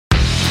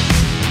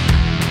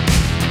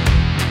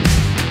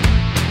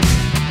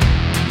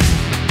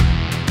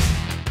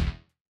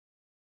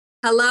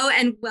Hello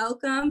and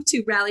welcome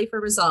to Rally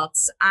for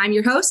Results. I'm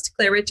your host,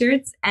 Claire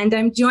Richards, and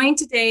I'm joined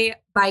today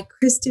by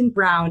Kristen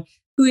Brown,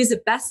 who is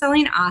a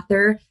best-selling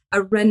author,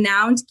 a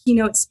renowned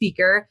keynote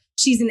speaker.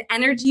 She's an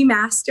energy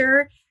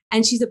master,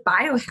 and she's a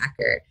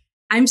biohacker.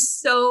 I'm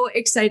so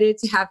excited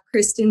to have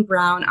Kristen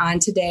Brown on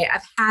today.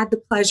 I've had the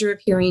pleasure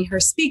of hearing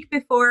her speak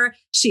before.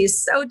 She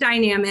is so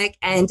dynamic,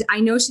 and I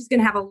know she's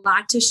going to have a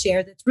lot to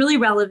share that's really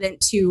relevant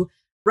to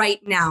right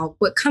now,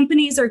 what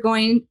companies are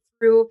going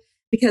through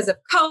because of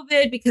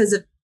COVID, because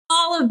of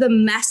all of the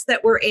mess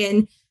that we're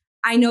in.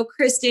 I know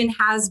Kristen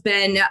has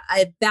been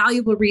a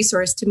valuable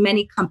resource to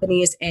many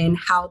companies in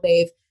how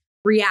they've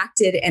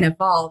reacted and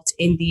evolved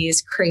in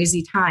these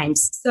crazy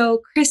times.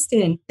 So,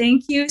 Kristen,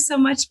 thank you so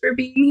much for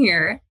being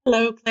here.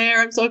 Hello,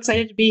 Claire. I'm so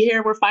excited to be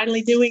here. We're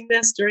finally doing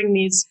this during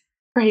these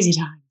crazy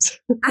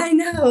times. I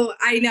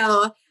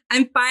know.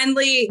 I'm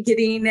finally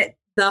getting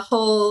the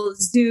whole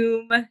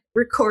Zoom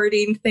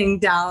recording thing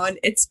down.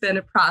 It's been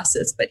a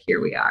process, but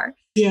here we are.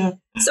 Yeah.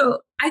 So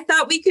I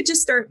thought we could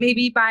just start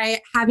maybe by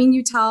having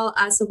you tell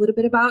us a little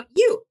bit about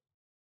you.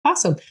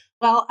 Awesome.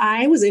 Well,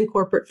 I was in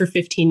corporate for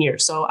 15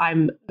 years, so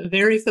I'm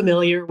very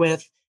familiar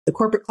with the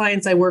corporate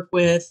clients I work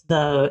with,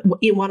 the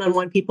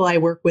one-on-one people I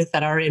work with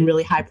that are in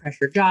really high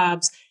pressure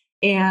jobs,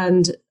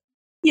 and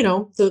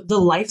the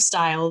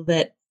lifestyle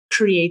that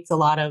creates a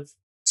lot of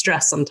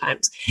stress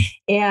sometimes.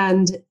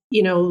 And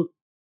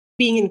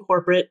being in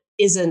corporate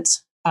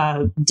isn't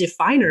a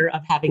definer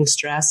of having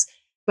stress,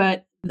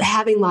 but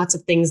having lots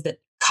of things that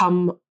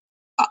come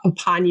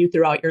upon you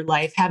throughout your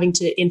life, having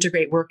to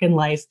integrate work and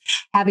life,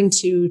 having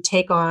to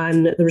take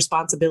on the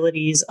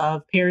responsibilities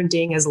of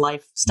parenting as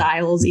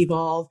lifestyles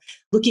evolve,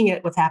 looking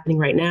at what's happening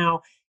right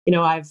now.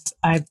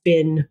 I've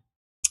been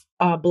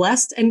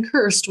blessed and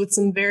cursed with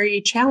some very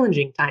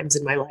challenging times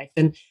in my life.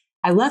 And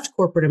I left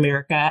corporate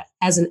America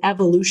as an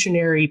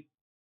evolutionary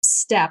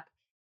step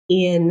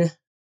in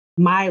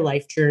my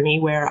life journey,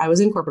 where I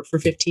was in corporate for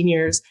 15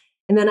 years.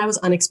 And then I was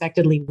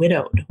unexpectedly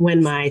widowed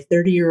when my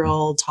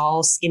 30-year-old,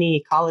 tall,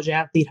 skinny college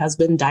athlete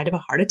husband died of a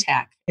heart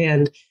attack.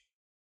 And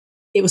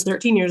it was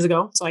 13 years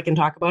ago, so I can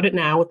talk about it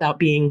now without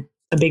being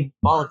a big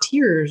ball of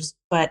tears.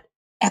 But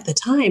at the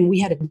time, we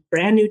had a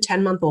brand new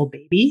 10-month-old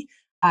baby.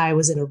 I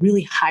was in a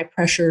really high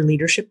pressure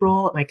leadership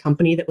role at my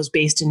company that was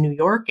based in New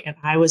York, and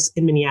I was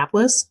in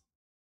Minneapolis.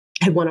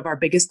 I had one of our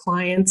biggest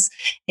clients.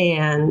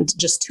 And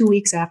just 2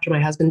 weeks after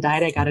my husband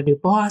died, I got a new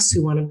boss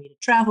who wanted me to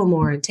travel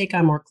more and take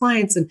on more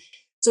clients. And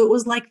so it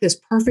was like this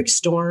perfect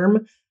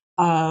storm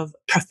of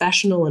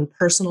professional and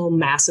personal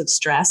massive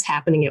stress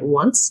happening at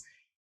once.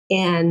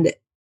 And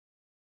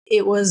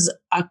it was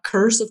a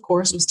curse, of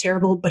course. It was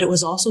terrible, but it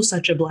was also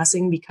such a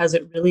blessing because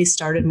it really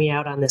started me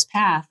out on this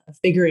path of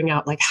figuring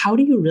out, like, how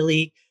do you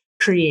really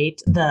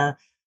create the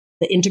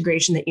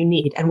integration that you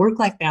need? And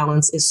work-life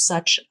balance is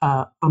such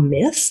a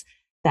myth.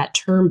 That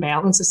term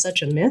balance is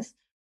such a myth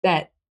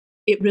that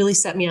it really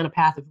set me on a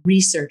path of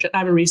research.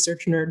 I'm a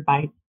research nerd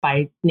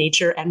by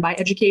nature and by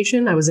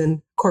education. I was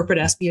in corporate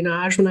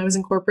espionage when I was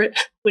in corporate,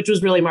 which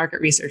was really market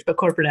research, but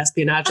corporate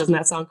espionage, doesn't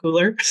that sound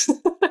cooler?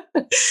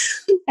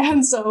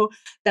 And so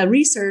the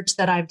research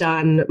that I've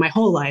done my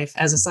whole life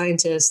as a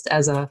scientist,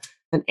 as an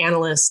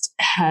analyst,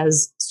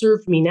 has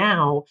served me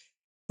now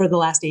for the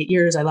last 8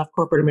 years. I left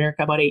corporate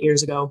America about 8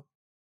 years ago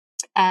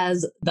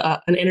as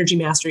an energy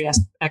mastery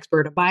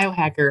expert, a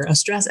biohacker, a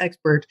stress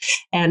expert,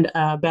 and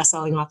a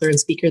best-selling author and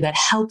speaker that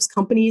helps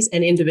companies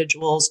and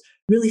individuals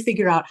really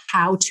figure out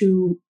how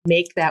to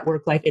make that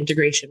work-life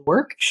integration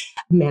work,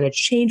 manage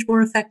change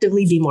more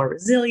effectively, be more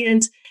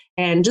resilient,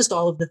 and just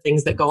all of the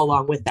things that go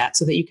along with that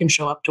so that you can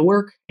show up to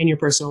work and your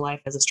personal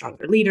life as a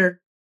stronger leader,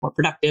 more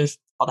productive,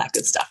 all that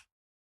good stuff.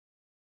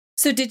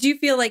 So did you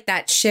feel like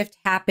that shift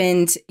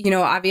happened?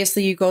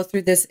 Obviously you go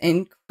through this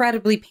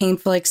incredibly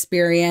painful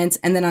experience.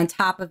 And then on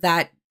top of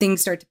that,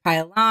 things start to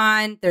pile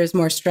on. There's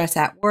more stress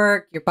at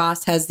work. Your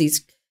boss has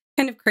these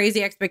kind of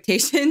crazy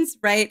expectations,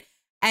 right?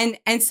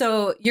 And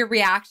so your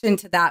reaction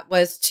to that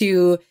was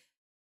to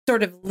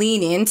sort of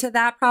lean into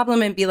that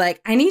problem and be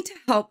like, I need to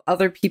help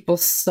other people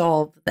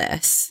solve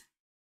this.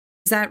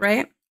 Is that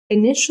right?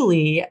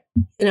 Initially,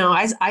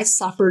 I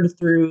suffered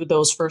through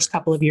those first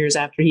couple of years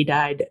after he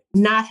died,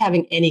 not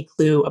having any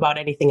clue about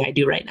anything I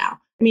do right now.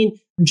 I mean,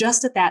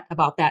 just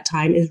about that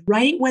time is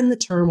right when the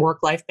term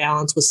work-life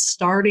balance was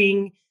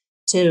starting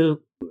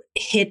to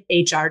hit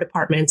HR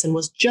departments and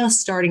was just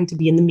starting to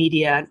be in the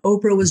media, and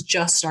Oprah was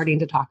just starting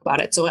to talk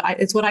about it. So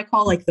it's what I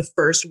call like the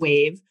first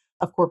wave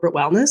of corporate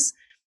wellness,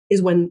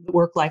 is when the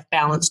work-life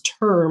balance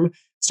term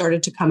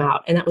started to come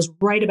out. And that was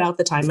right about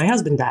the time my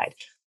husband died.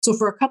 So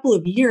for a couple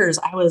of years,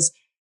 I was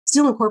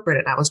still in corporate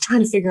and I was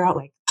trying to figure out,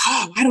 like,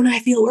 why don't I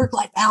feel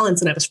work-life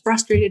balance? And I was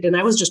frustrated and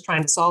I was just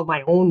trying to solve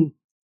my own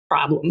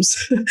problems.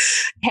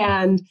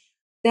 And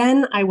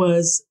then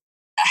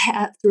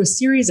through a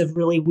series of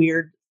really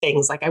weird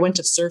things. Like I went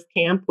to surf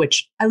camp,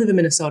 which I live in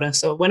Minnesota.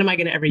 So when am I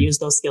going to ever use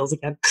those skills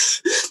again?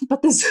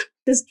 But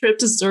this trip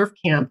to surf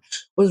camp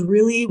was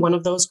really one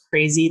of those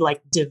crazy,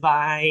 like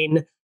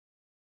divine,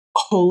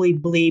 holy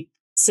bleep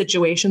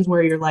situations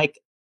where you're like,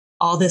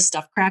 all this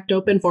stuff cracked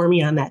open for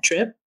me on that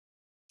trip.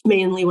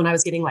 mainly when I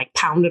was getting like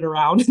pounded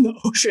around in the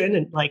ocean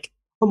and like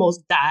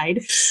almost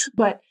died.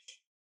 But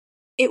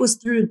it was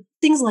through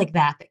things like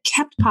that that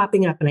kept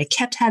popping up, and I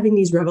kept having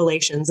these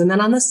revelations. And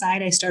then on the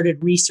side, I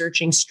started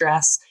researching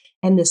stress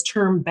and this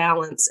term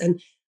balance,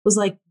 and was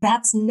like,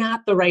 that's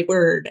not the right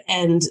word.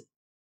 And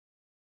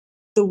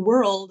the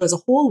world as a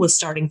whole was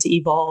starting to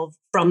evolve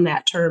from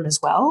that term as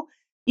well.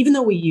 Even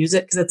though we use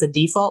it because it's a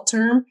default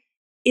term,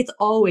 it's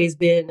always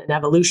been an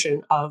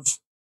evolution of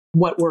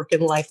what work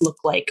and life look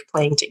like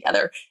playing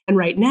together. And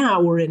right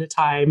now we're in a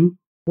time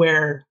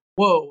where,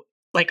 whoa,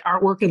 like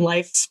our work and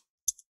life,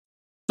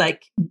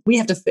 like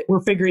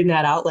we're figuring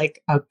that out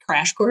like a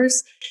crash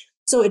course.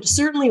 So it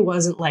certainly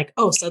wasn't like,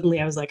 oh,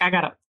 suddenly I was like, I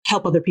got to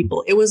help other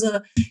people. It was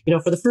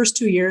for the first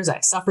 2 years, I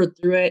suffered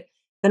through it.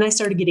 Then I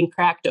started getting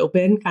cracked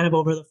open kind of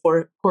over the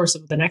course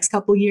of the next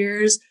couple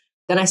years.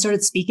 Then I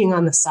started speaking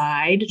on the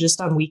side,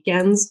 just on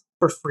weekends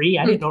for free.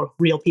 I didn't know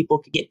real people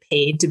could get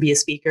paid to be a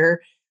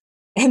speaker.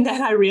 And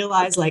then I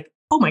realized like,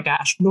 oh my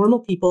gosh, normal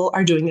people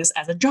are doing this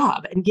as a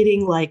job and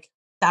getting like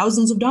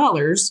thousands of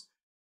dollars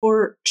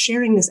for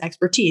sharing this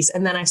expertise.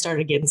 And then I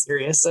started getting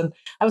serious, and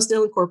I was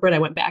still in corporate. I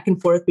went back and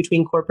forth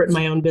between corporate and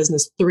my own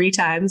business 3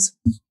 times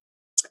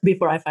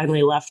before I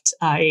finally left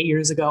 8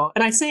 years ago.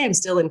 And I say I'm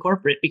still in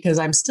corporate because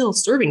I'm still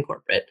serving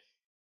corporate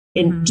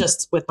in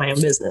just with my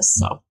own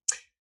business.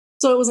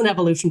 So it was an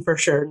evolution for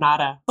sure, not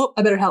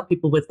I better help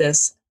people with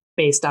this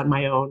based on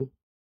my own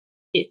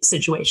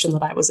situation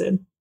that I was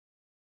in.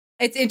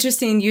 It's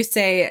interesting you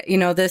say,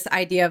 this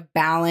idea of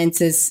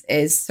balance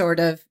is sort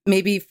of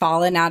maybe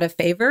fallen out of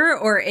favor,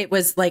 or it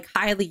was like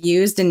highly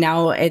used and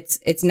now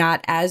it's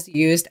not as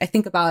used. I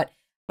think about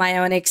my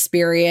own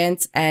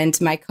experience and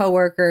my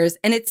coworkers,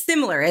 and it's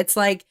similar. It's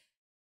like,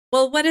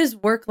 well, what is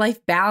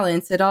work-life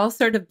balance? It all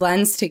sort of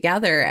blends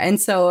together. And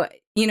so,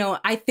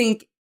 I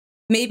think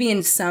maybe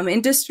in some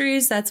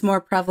industries that's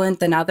more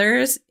prevalent than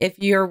others. If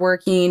you're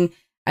working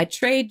a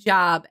trade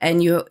job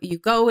and you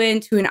go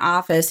into an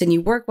office and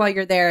you work while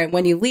you're there, and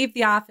when you leave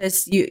the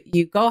office,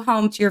 you go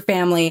home to your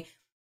family,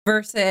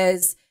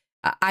 versus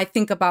I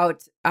think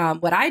about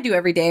what I do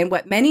every day and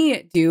what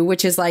many do,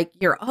 which is like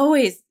you're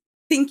always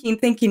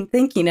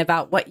thinking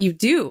about what you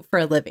do for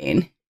a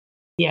living.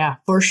 Yeah,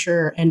 for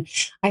sure. And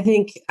I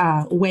think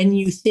when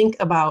you think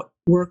about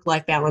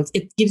work-life balance,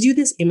 it gives you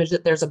this image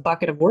that there's a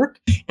bucket of work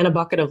and a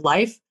bucket of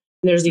life.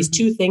 And there's these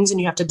two things, and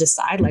you have to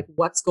decide like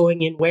what's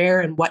going in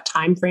where and what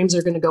time frames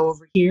are going to go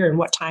over here and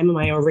what time am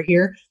I over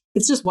here.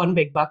 It's just one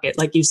big bucket.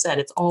 Like you said,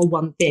 it's all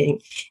one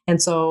thing.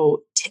 And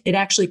so it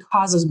actually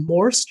causes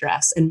more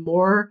stress and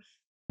more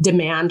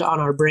demand on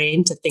our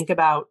brain to think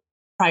about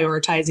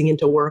prioritizing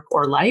into work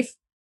or life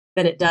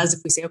than it does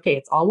if we say, okay,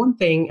 it's all one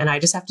thing and I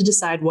just have to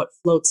decide what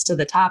floats to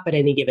the top at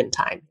any given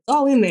time. It's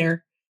all in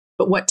there,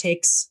 but what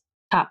takes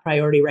top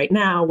priority right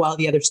now while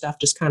the other stuff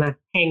just kind of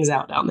hangs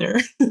out down there.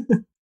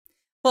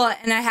 Well,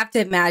 and I have to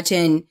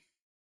imagine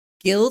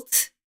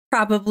guilt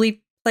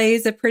probably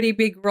plays a pretty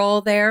big role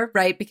there,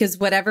 right? Because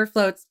whatever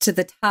floats to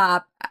the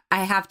top,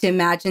 I have to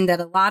imagine that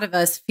a lot of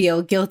us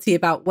feel guilty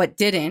about what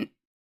didn't,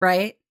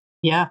 right?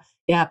 Yeah.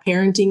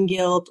 Parenting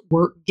guilt,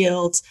 work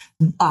guilt,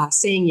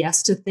 saying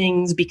yes to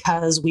things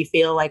because we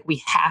feel like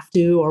we have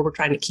to, or we're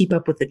trying to keep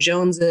up with the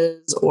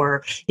Joneses,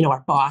 or,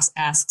 our boss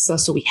asks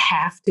us, so we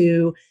have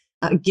to.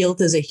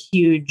 Guilt is a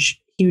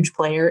huge, huge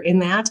player in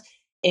that.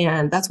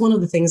 And that's one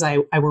of the things I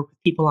work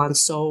with people on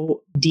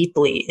so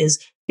deeply, is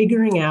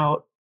figuring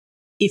out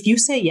if you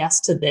say yes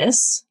to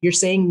this, you're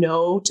saying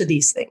no to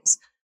these things.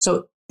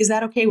 So is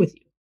that okay with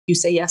you? You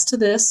say yes to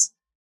this,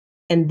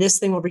 and this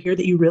thing over here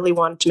that you really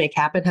wanted to make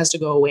happen has to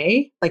go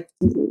away. Like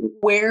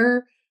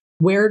where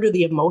do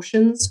the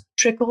emotions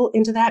trickle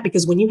into that?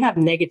 Because when you have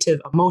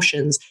negative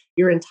emotions,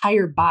 your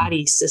entire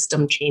body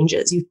system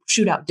changes. You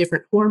shoot out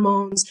different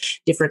hormones,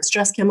 different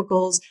stress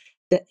chemicals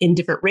that in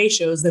different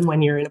ratios than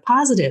when you're in a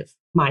positive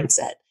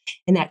mindset.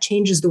 And that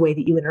changes the way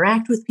that you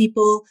interact with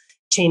people,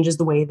 changes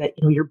the way that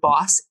your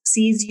boss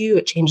sees you,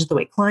 it changes the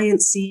way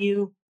clients see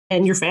you,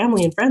 and your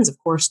family and friends, of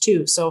course,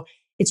 too. So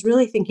it's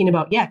really thinking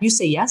about, if you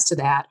say yes to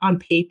that, on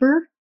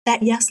paper,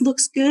 that yes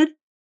looks good,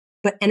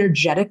 but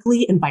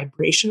energetically and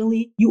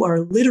vibrationally, you are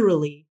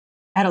literally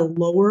at a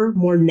lower,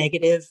 more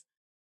negative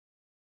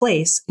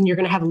place, and you're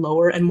going to have a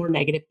lower and more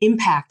negative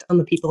impact on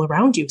the people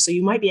around you. So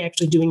you might be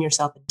actually doing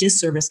yourself a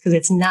disservice because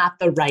it's not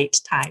the right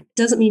time. It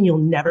doesn't mean you'll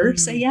never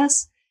say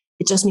yes.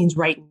 It just means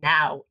right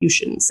now you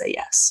shouldn't say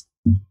yes.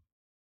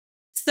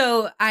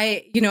 So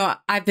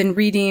I've been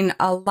reading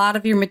a lot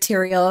of your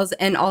materials,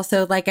 and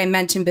also, like I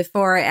mentioned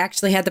before, I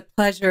actually had the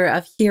pleasure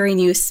of hearing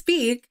you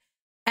speak,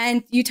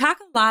 and you talk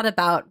a lot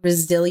about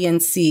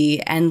resiliency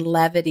and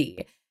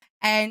levity.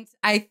 And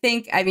I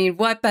think,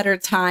 what better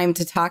time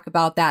to talk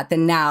about that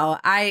than now?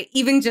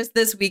 Even just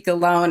this week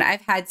alone,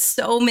 I've had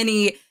so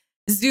many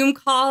Zoom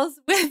calls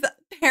with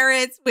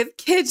parents with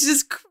kids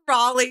just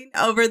crawling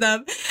over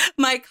them.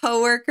 My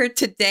coworker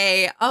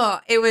today,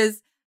 it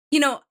was,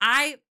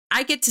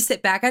 I get to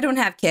sit back. I don't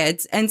have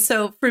kids. And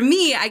so for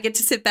me, I get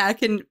to sit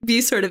back and be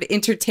sort of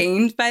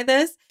entertained by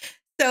this.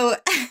 So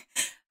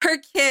her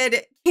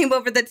kid came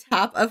over the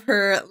top of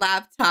her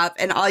laptop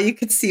and all you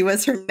could see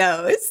was her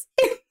nose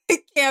in the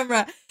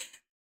camera.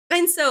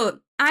 And so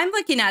I'm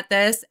looking at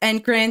this,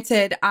 and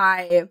granted,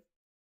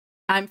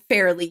 I'm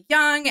fairly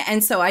young,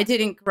 and so I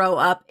didn't grow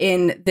up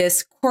in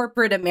this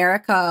corporate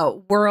America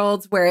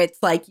world where it's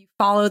like you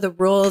follow the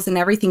rules and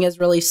everything is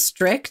really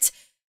strict.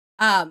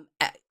 I'm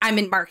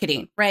in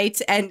marketing, right?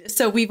 And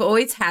so we've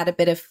always had a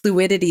bit of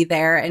fluidity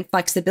there and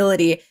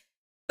flexibility.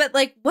 But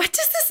like, what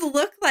does this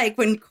look like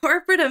when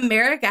corporate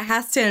America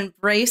has to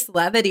embrace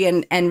levity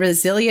and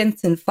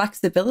resilience and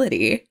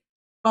flexibility?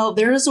 Well,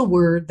 there is a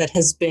word that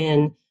has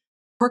been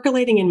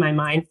percolating in my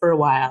mind for a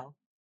while,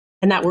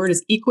 and that word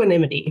is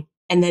equanimity.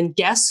 And then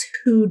guess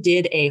who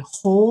did a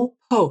whole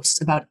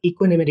post about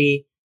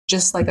equanimity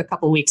just like a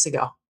couple weeks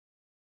ago?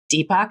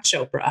 Deepak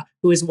Chopra,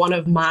 who is one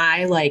of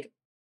my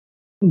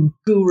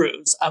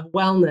gurus of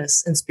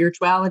wellness and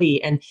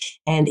spirituality. And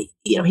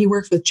he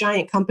works with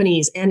giant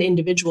companies and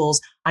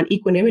individuals on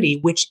equanimity,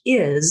 which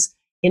is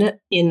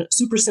in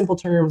super simple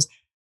terms,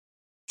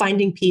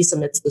 finding peace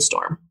amidst the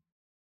storm,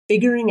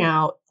 figuring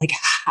out like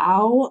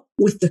how,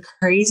 with the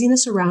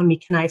craziness around me,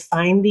 can I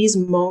find these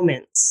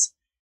moments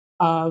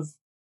of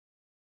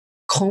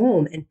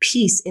calm and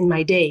peace in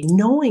my day,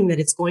 knowing that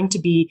it's going to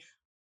be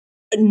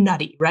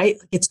nutty, right?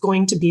 It's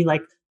going to be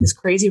like this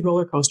crazy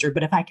roller coaster.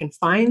 But if I can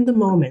find the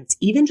moments,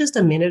 even just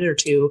a minute or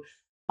two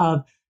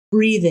of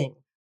breathing,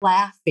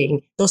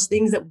 laughing, those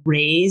things that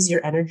raise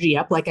your energy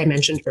up, like I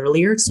mentioned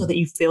earlier, so that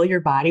you fill your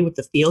body with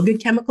the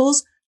feel-good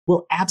chemicals,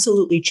 will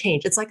absolutely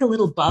change. It's like a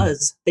little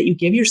buzz that you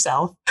give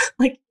yourself.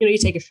 Like, you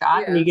take a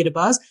shot and you get a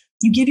buzz.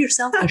 You give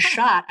yourself a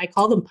shot. I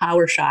call them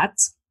power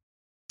shots.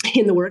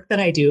 In the work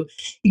that I do,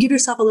 you give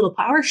yourself a little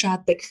power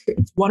shot that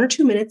 1 or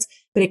 2 minutes,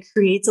 but it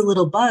creates a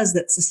little buzz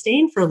that's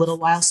sustained for a little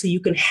while so you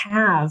can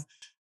have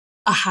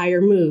a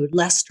higher mood,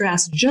 less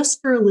stress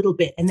just for a little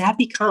bit. And that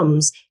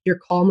becomes your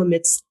calm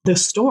amidst the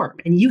storm.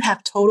 And you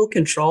have total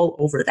control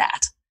over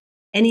that.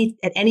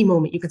 At any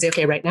moment, you can say,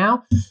 okay, right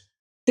now,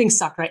 things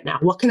suck right now.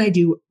 What can I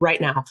do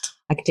right now?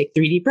 I can take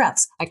 3 deep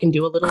breaths. I can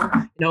do a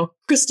little,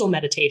 crystal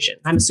meditation.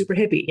 I'm a super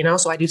hippie,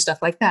 so I do stuff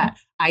like that.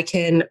 I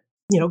can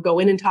go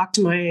in and talk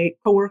to my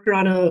coworker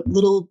on a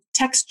little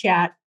text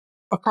chat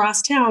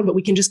across town, but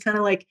we can just kind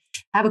of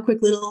have a quick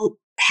little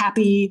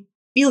happy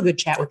feel-good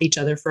chat with each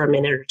other for a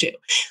minute or two.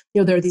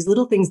 There are these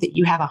little things that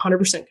you have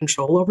 100%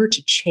 control over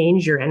to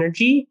change your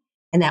energy,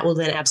 and that will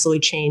then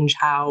absolutely change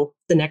how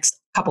the next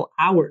couple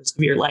hours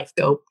of your life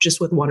go just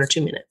with 1 or 2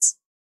 minutes.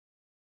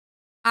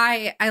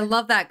 I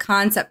love that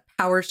concept,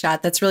 power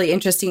shot. That's really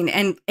interesting.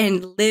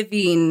 And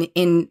living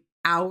in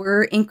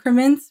hour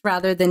increments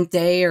rather than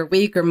day or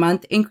week or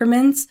month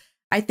increments,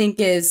 I think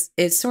is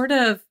sort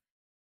of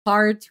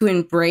hard to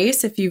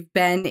embrace if you've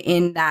been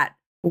in that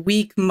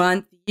week,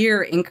 month,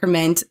 year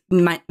increment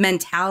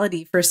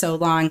mentality for so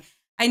long.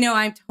 I know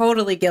I'm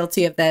totally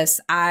guilty of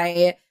this.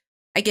 I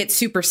get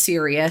super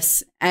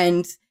serious,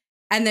 and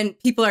then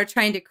people are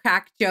trying to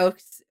crack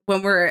jokes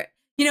when we're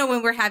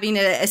having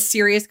a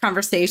serious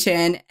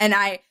conversation, and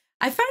I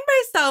find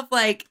myself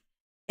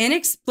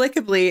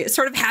inexplicably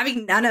sort of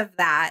having none of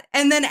that.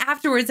 And then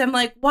afterwards, I'm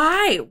like,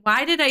 why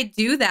did I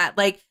do that?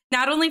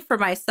 Not only for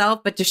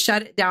myself, but to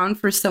shut it down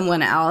for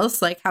someone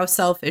else, how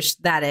selfish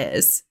that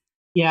is.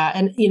 Yeah.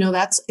 And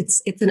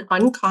it's an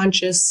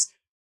unconscious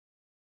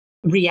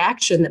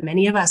reaction that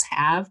many of us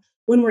have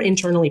when we're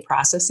internally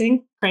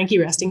processing. Cranky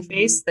resting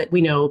face, that we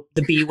know,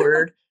 the B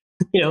word,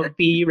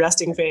 B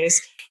resting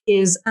face,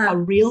 is a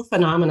real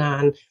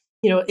phenomenon.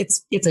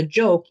 It's a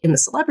joke in the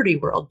celebrity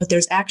world, but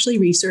there's actually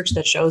research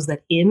that shows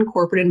that in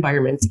corporate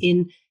environments,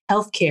 in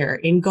healthcare,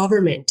 in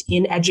government,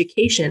 in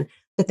education,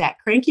 that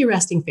cranky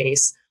resting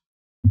face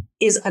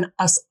is an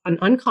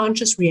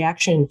unconscious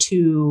reaction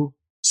to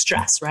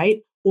stress,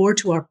 right? Or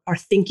to our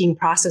thinking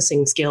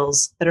processing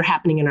skills that are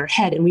happening in our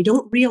head. And we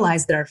don't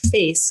realize that our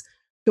face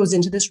goes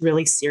into this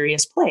really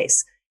serious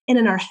place. And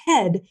in our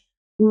head,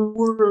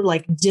 we're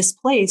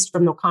displaced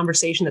from the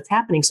conversation that's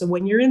happening. So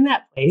when you're in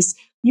that place,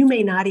 you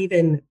may not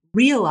even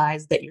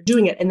realize that you're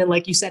doing it. And then,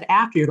 like you said,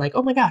 after, you're like,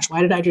 oh my gosh,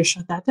 why did I just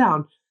shut that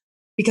down?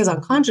 Because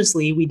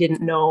unconsciously, we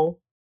didn't know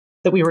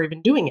that we were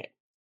even doing it.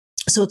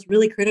 So it's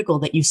really critical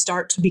that you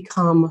start to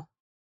become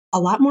a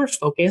lot more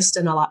focused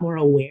and a lot more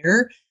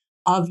aware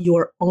of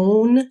your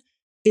own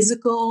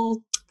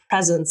physical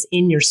presence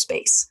in your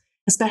space,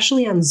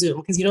 especially on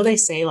Zoom. Because, they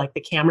say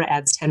the camera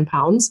adds 10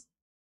 pounds.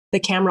 The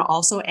camera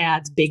also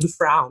adds big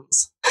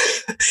frowns,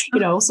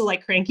 so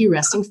cranky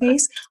resting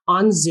face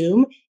on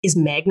Zoom is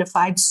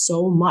magnified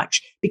so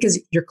much because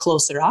you're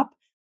closer up.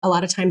 A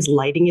lot of times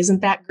lighting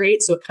isn't that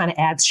great. So it kind of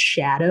adds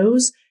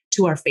shadows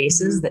to our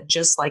faces that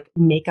just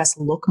make us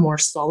look more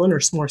sullen or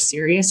more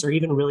serious or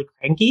even really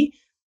cranky.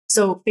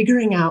 So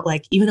figuring out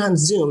even on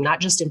Zoom,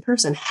 not just in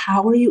person,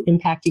 how are you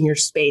impacting your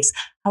space?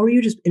 How are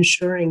you just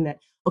ensuring that,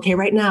 okay,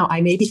 right now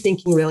I may be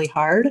thinking really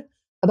hard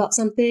about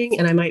something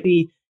and I might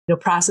be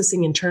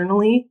processing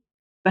internally,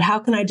 but how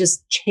can I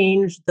just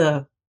change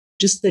the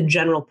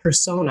general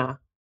persona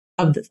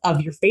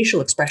of your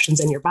facial expressions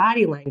and your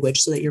body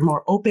language so that you're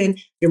more open,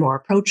 you're more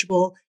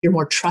approachable, you're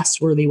more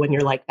trustworthy when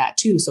you're like that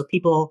too. So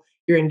people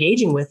you're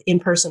engaging with in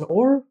person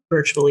or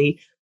virtually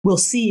will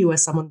see you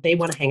as someone they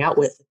want to hang out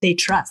with. They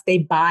trust, they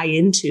buy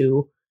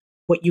into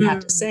what you have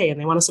to say and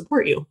they want to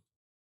support you.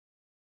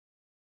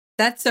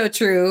 That's so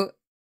true.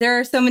 There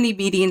are so many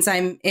meetings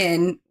I'm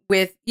in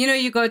with,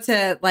 you go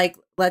to like,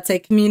 let's say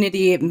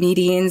community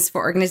meetings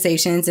for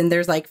organizations and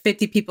there's like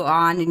 50 people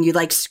on and you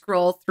like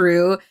scroll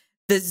through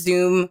the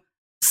Zoom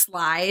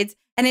slides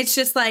and it's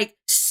just like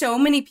so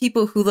many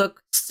people who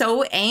look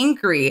so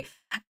angry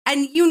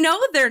and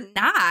they're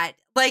not.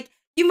 Like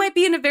you might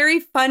be in a very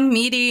fun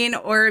meeting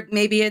or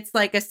maybe it's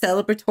like a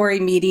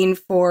celebratory meeting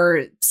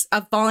for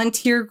a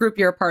volunteer group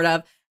you're a part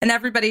of and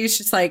everybody's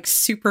just like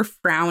super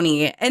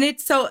frowny and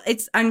it's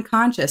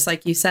unconscious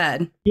like you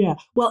said. Yeah.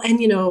 Well, and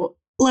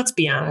let's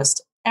be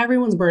honest,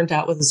 everyone's burnt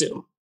out with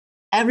Zoom.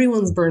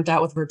 Everyone's burnt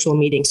out with virtual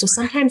meetings. So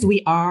sometimes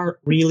we are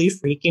really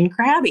freaking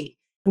crabby.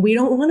 And we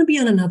don't want to be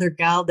on another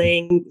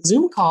dang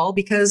Zoom call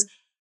because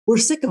we're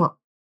sick of them.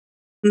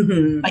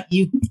 Mm-hmm. But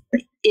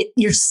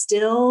you're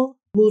still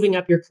moving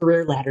up your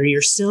career ladder.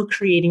 You're still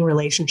creating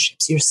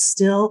relationships. You're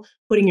still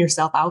putting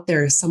yourself out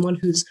there as someone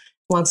who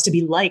wants to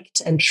be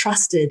liked and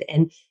trusted.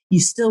 And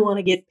you still want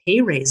to get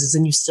pay raises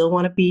and you still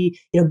want to be,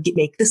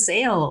 make the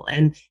sale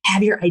and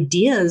have your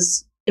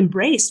ideas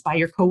embraced by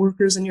your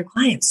coworkers and your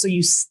clients. So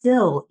you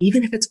still,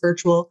 even if it's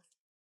virtual,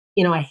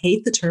 I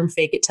hate the term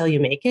fake it till you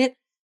make it,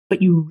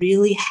 but you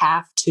really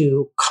have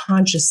to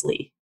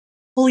consciously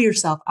pull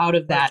yourself out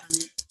of that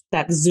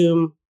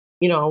Zoom,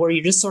 where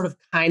you're just sort of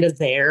kind of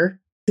there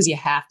because you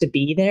have to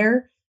be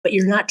there, but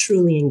you're not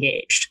truly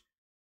engaged.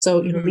 So,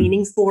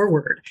 leaning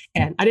forward.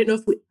 And I don't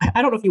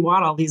know if you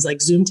want all these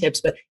like Zoom tips,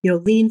 but,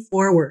 lean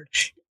forward,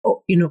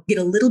 get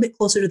a little bit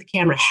closer to the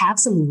camera, have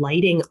some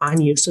lighting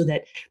on you so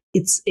that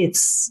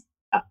it's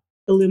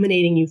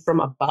illuminating you from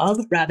above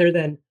rather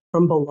than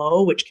from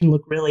below, which can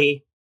look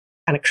really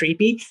kind of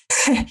creepy.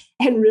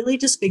 And really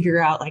just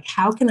figure out like,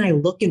 how can I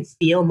look and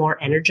feel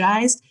more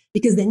energized?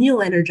 Because then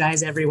you'll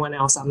energize everyone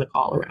else on the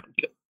call around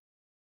you.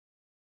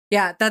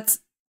 Yeah, that's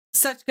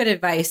such good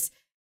advice.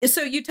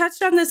 So you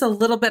touched on this a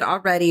little bit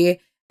already,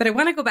 but I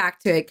want to go back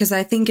to it because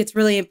I think it's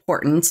really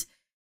important.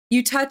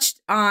 You touched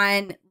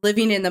on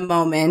living in the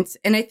moment,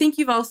 and I think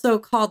you've also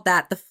called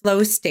that the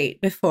flow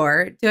state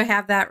before. Do I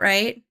have that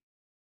right?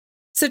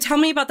 So tell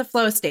me about the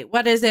flow state.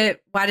 What is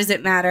it? Why does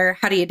it matter?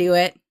 How do you do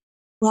it?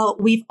 Well,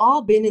 we've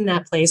all been in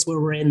that place where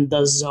we're in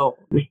the zone,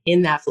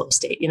 in that flow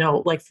state.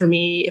 Like for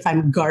me, if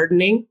I'm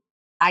gardening,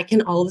 I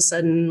can all of a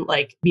sudden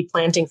like be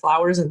planting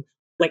flowers and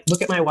like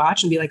look at my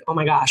watch and be like, oh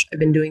my gosh, I've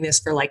been doing this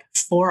for like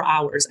 4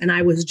 hours and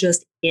I was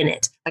just in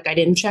it. Like I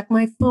didn't check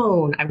my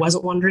phone. I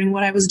wasn't wondering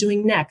what I was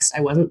doing next.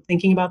 I wasn't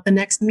thinking about the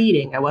next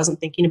meeting. I wasn't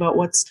thinking about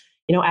what's,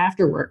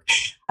 after work.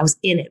 I was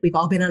in it. We've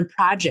all been on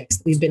projects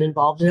that we've been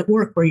involved in at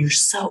work where you're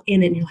so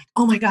in it and you're like,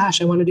 oh my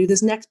gosh, I want to do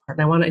this next part.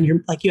 And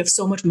you're like, you have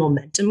so much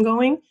momentum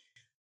going.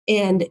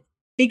 And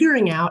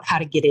figuring out how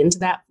to get into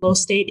that flow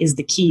state is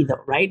the key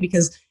though, right?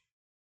 Because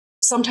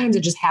sometimes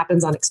it just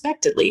happens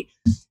unexpectedly.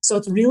 So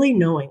it's really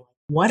knowing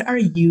what are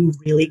you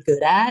really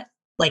good at?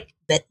 Like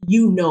that,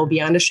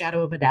 beyond a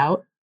shadow of a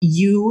doubt,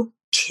 you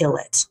kill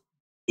it.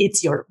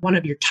 It's one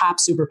of your top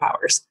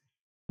superpowers.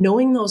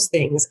 Knowing those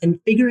things and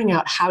figuring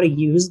out how to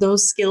use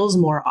those skills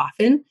more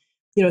often.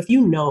 If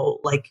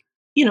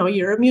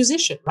you're a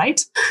musician,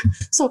 right?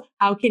 So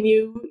how can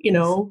you,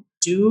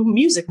 do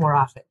music more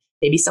often?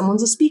 Maybe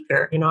someone's a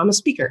speaker. I'm a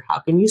speaker. How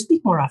can you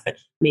speak more often?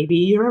 Maybe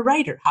you're a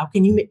writer. How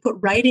can you put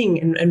writing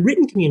and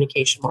written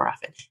communication more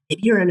often?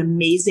 Maybe you're an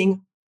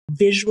amazing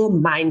visual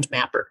mind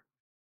mapper.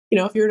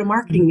 If you're in a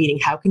marketing meeting,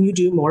 how can you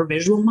do more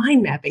visual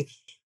mind mapping?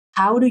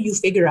 How do you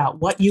figure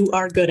out what you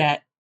are good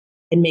at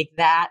and make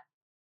that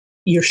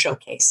your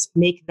showcase?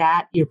 Make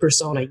that your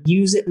persona.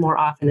 Use it more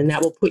often, and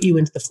that will put you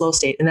into the flow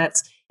state. And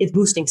it's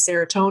boosting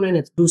serotonin,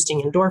 it's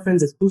boosting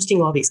endorphins, it's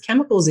boosting all these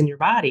chemicals in your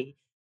body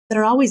that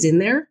are always in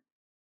there,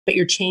 but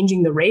you're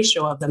changing the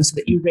ratio of them so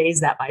that you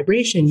raise that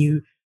vibration.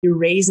 You're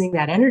raising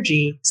that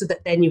energy so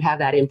that then you have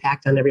that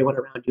impact on everyone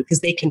around you because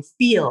they can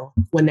feel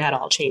when that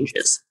all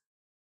changes.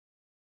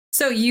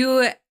 So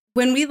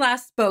when we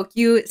last spoke,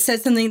 you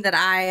said something that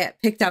I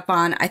picked up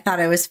on. I thought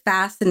it was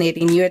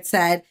fascinating. You had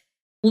said,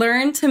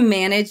 learn to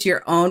manage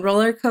your own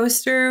roller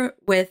coaster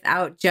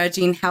without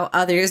judging how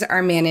others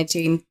are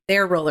managing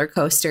their roller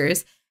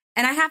coasters.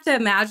 And I have to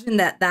imagine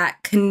that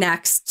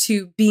connects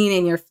to being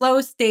in your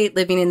flow state,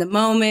 living in the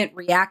moment,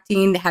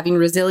 reacting, having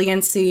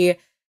resiliency.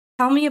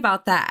 Tell me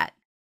about that.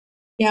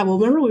 Yeah, well,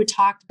 remember we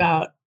talked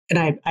about,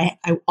 and I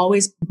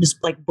always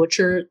just like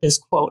butcher this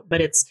quote,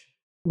 but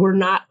we're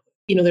not,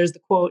 there's the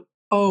quote,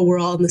 oh, we're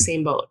all in the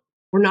same boat.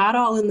 We're not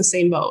all in the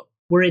same boat.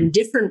 We're in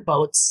different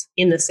boats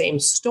in the same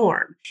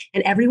storm.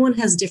 And everyone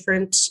has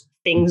different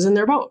things in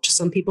their boat.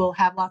 Some people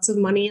have lots of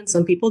money and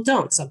some people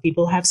don't. Some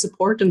people have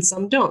support and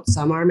some don't.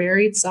 Some are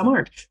married, some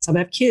aren't. Some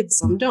have kids,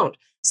 some don't.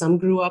 Some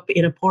grew up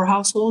in a poor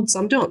household,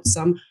 some don't.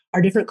 Some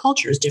are different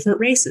cultures,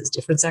 different races,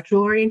 different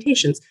sexual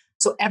orientations.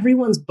 So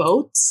everyone's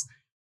boats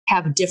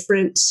have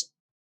different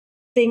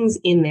things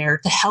in there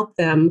to help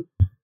them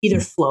either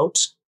float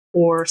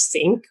or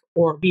sink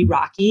or be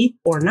rocky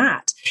or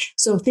not.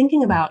 So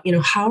thinking about,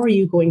 how are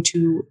you going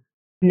to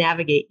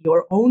navigate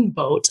your own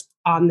boat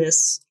on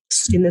this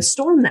in this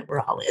storm that we're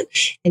all in?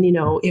 And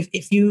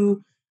if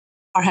you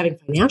are having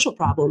financial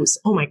problems,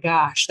 oh my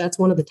gosh, that's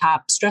one of the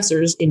top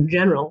stressors in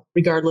general,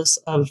 regardless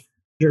of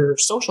your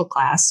social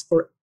class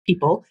for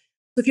people.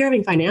 So if you're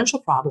having financial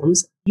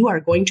problems, you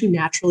are going to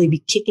naturally be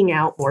kicking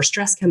out more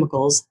stress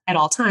chemicals at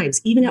all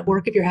times. Even at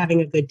work, if you're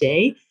having a good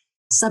day,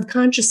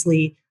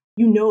 subconsciously,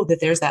 you know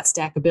that there's that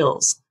stack of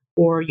bills,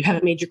 or you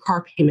haven't made your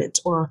car payment,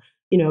 or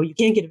you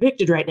can't get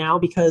evicted right now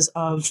because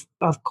of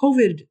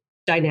COVID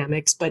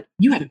dynamics, but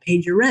you haven't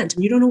paid your rent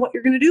and you don't know what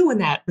you're going to do when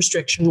that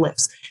restriction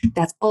lifts.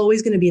 That's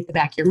always going to be at the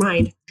back of your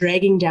mind,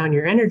 dragging down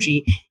your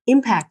energy,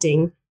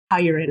 impacting how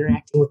you're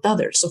interacting with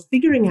others. So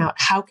figuring out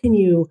how can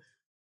you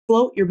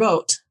float your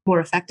boat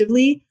more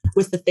effectively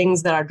with the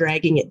things that are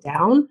dragging it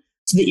down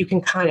so that you can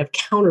kind of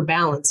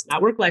counterbalance,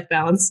 not work-life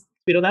balance,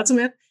 we know that's a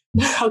myth.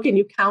 How can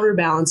you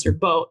counterbalance your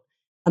boat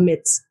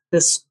amidst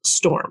this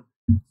storm?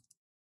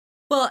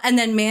 Well, and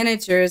then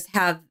managers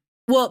have,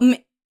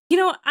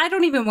 I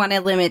don't even want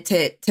to limit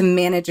to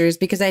managers,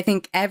 because I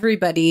think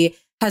everybody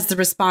has the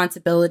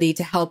responsibility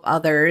to help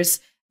others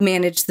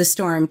manage the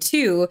storm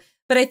too.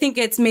 But I think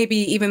it's maybe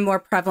even more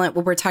prevalent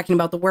when we're talking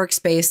about the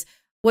workspace.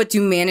 What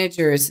do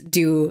managers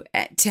do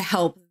to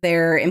help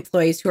their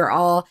employees who are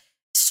all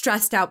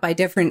stressed out by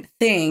different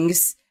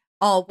things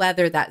all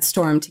weather that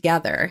storm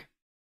together?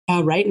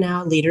 Right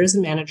now, leaders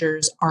and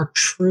managers are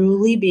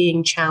truly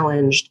being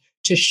challenged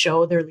to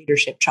show their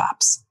leadership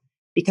chops,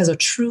 because a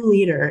true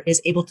leader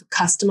is able to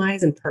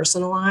customize and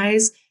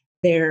personalize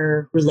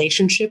their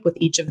relationship with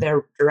each of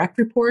their direct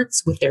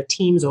reports, with their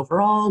teams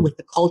overall, with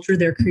the culture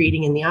they're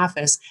creating in the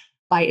office,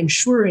 by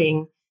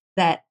ensuring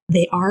that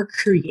they are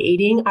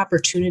creating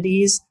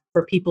opportunities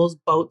for people's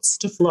boats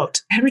to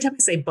float. Every time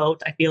I say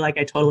boat, I feel like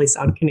I totally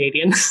sound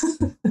Canadian.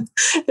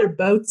 They're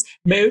boats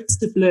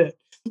to float.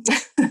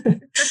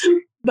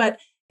 But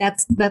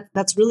that's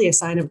really a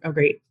sign of a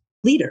great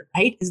leader,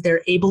 right? Is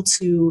they're able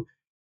to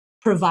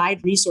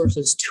provide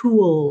resources,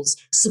 tools,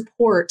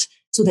 support,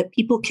 so that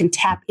people can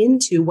tap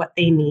into what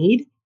they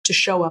need to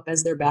show up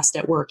as their best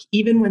at work,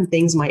 even when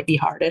things might be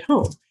hard at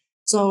home.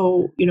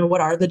 So,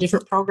 what are the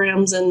different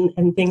programs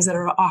and things that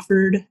are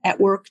offered at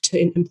work to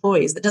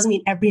employees? That doesn't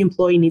mean every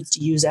employee needs to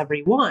use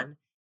every one.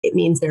 It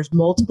means there's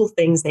multiple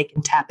things they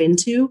can tap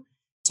into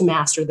to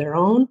master their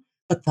own,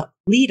 but the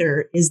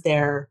leader is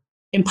there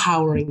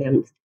empowering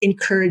them,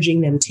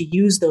 encouraging them to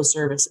use those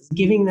services,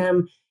 giving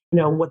them,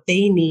 what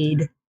they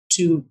need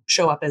to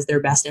show up as their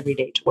best every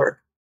day to work.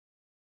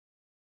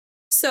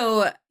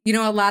 So,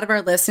 a lot of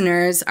our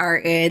listeners are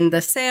in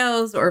the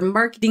sales or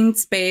marketing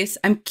space.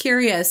 I'm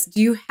curious,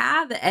 do you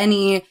have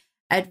any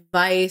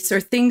advice or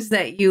things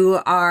that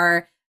you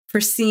are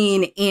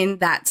foreseeing in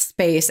that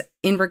space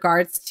in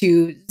regards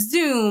to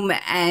Zoom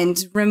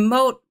and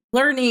remote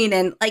learning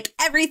and like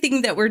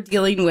everything that we're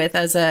dealing with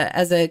as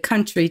a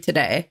country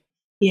today?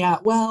 Yeah,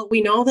 well,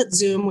 we know that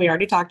Zoom, we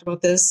already talked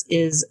about this,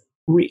 is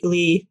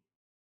really,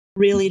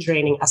 really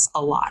draining us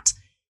a lot.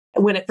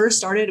 When it first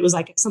started, it was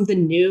like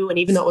something new. And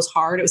even though it was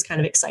hard, it was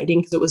kind of exciting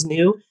because it was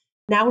new.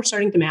 Now we're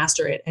starting to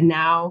master it. And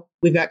now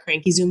we've got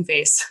cranky Zoom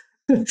face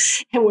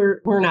and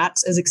we're not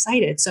as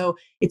excited. So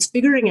it's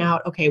figuring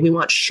out, okay, we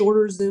want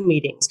shorter Zoom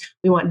meetings.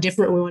 We want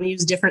to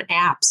use different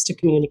apps to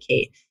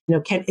communicate.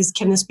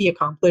 Can this be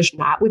accomplished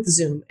not with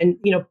Zoom? And,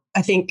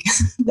 I think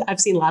I've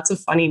seen lots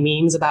of funny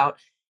memes about,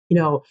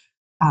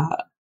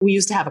 we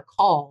used to have a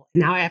call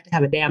and now I have to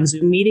have a damn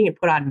Zoom meeting and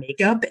put on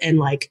makeup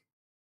and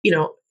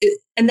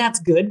and that's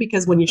good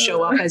because when you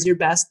show up as your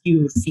best,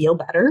 you feel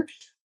better.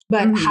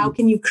 But how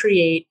can you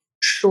create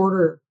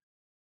shorter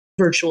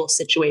virtual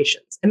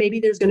situations? And maybe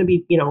there's going to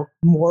be,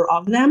 more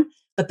of them,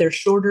 but they're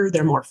shorter,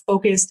 they're more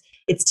focused.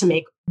 It's to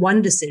make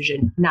one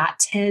decision, not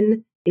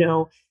 10.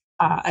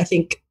 I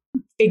think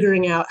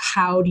figuring out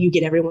how do you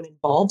get everyone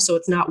involved. So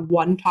it's not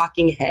one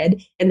talking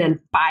head and then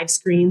 5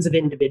 screens of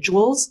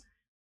individuals.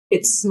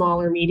 It's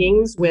smaller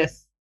meetings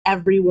with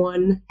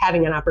everyone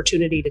having an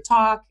opportunity to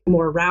talk,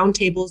 more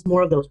roundtables,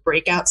 more of those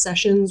breakout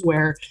sessions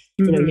where,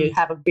 you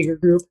have a bigger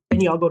group,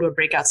 then you all go to a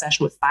breakout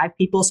session with 5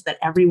 people so that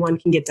everyone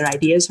can get their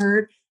ideas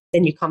heard.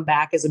 Then you come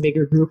back as a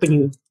bigger group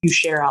and you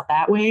share out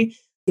that way.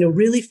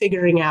 Really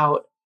figuring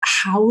out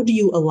how do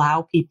you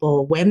allow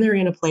people when they're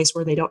in a place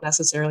where they don't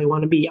necessarily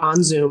want to be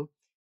on Zoom,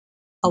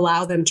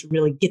 allow them to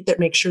really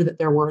make sure that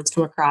their words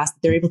come across, that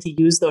they're able to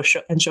use those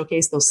and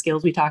showcase those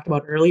skills we talked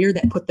about earlier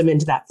that put them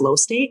into that flow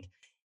state.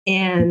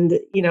 And,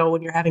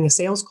 when you're having a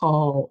sales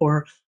call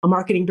or a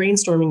marketing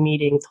brainstorming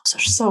meeting, those are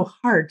so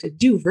hard to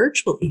do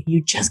virtually.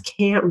 You just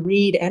can't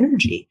read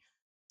energy.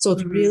 So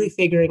it's really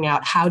figuring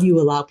out how do you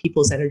allow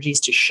people's energies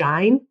to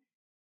shine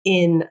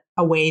in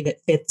a way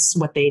that fits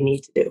what they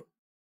need to do.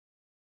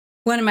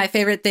 One of my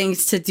favorite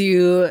things to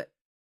do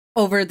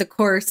over the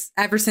course,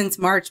 ever since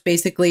March,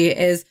 basically,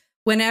 is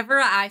whenever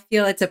I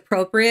feel it's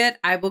appropriate,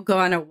 I will go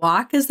on a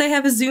walk as they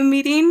have a Zoom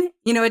meeting.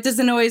 It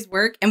doesn't always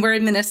work. And we're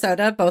in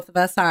Minnesota, both of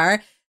us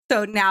are.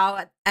 So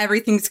now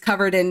everything's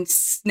covered in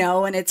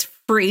snow and it's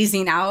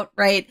freezing out,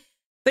 right?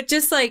 But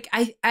just like,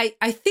 I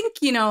think,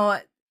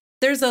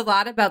 there's a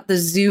lot about the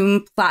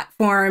Zoom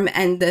platform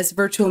and this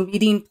virtual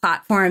meeting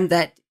platform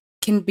that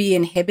can be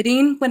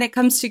inhibiting when it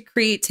comes to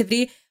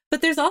creativity.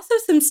 But there's also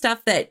some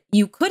stuff that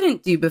you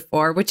couldn't do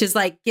before, which is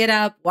like get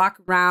up, walk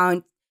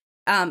around,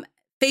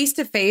 face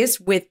to face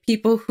with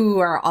people who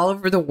are all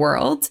over the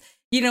world.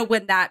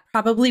 When that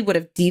probably would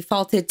have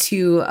defaulted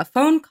to a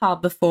phone call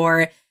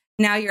before,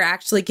 now you're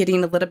actually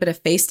getting a little bit of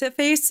face to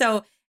face.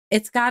 So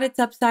it's got its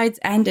upsides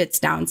and its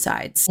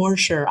downsides. For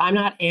sure. I'm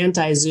not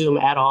anti-Zoom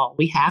at all.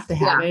 We have to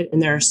have it.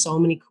 And there are so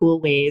many cool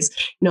ways.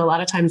 A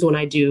lot of times when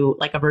I do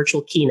like a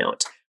virtual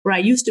keynote, where I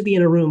used to be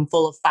in a room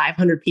full of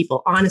 500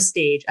 people on a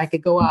stage, I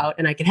could go out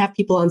and I could have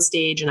people on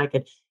stage and I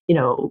could,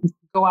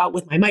 go out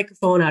with my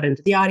microphone out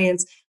into the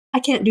audience. I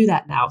can't do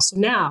that now. So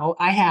now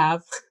I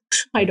have,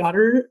 my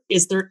daughter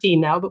is 13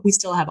 now, but we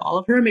still have all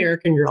of her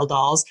American Girl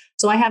dolls.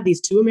 So I have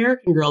these 2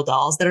 American Girl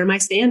dolls that are my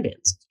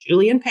stand-ins,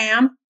 Julie and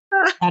Pam.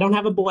 I don't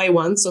have a boy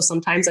one. So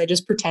sometimes I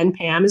just pretend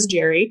Pam is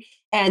Jerry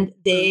and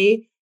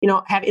they,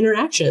 have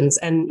interactions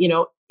and,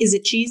 is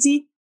it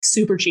cheesy?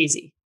 Super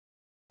cheesy,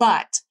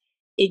 but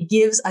it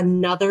gives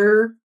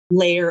another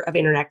layer of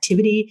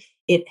interactivity.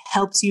 It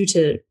helps you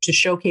to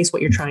showcase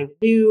what you're trying to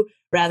do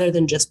rather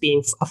than just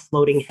being a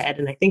floating head.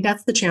 And I think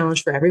that's the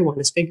challenge for everyone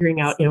is figuring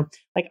out,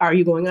 like, are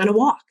you going on a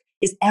walk?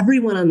 Is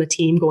everyone on the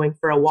team going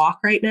for a walk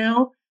right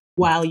now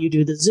while you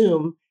do the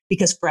Zoom?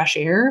 Because fresh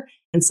air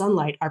and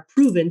sunlight are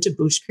proven to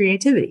boost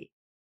creativity.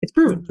 It's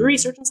proven through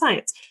research and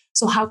science.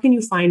 So how can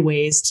you find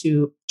ways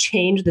to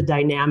change the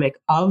dynamic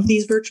of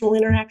these virtual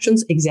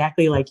interactions?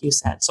 Exactly like you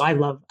said. So I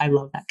love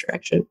that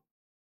direction.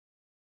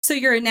 So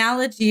your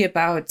analogy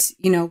about,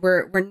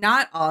 we're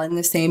not all in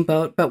the same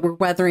boat, but we're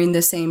weathering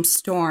the same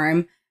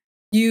storm.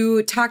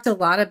 You talked a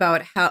lot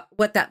about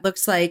what that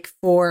looks like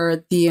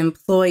for the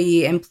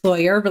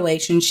employee-employer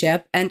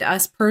relationship and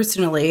us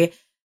personally.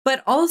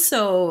 But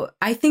also,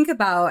 I think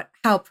about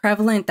how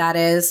prevalent that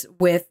is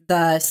with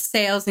the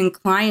sales and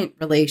client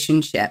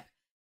relationship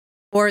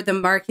or the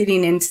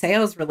marketing and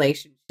sales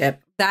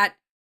relationship. That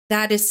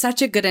is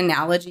such a good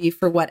analogy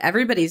for what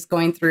everybody's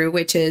going through,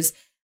 which is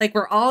like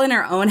we're all in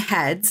our own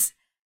heads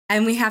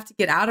and we have to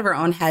get out of our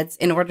own heads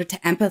in order to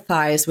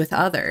empathize with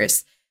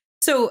others.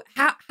 So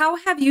how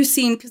have you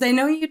seen, because I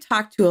know you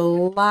talk to a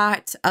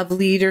lot of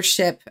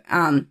leadership,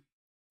 a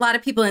lot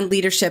of people in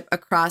leadership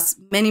across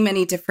many,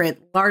 many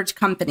different large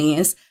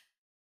companies.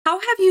 How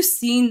have you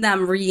seen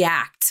them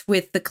react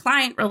with the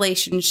client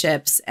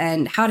relationships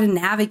and how to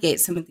navigate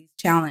some of these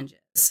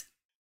challenges?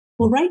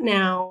 Well, right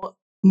now,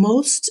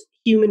 most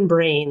human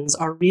brains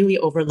are really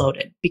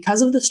overloaded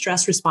because of the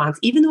stress response.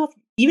 Even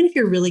if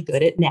you're really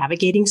good at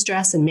navigating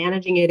stress and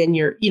managing it and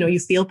you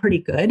feel pretty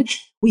good,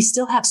 we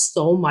still have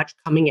so much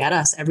coming at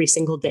us every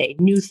single day,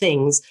 new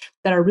things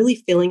that are really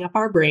filling up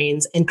our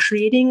brains and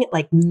creating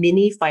like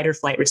mini fight or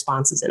flight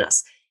responses in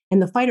us.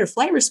 And the fight or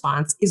flight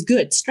response is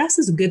good. Stress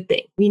is a good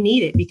thing. We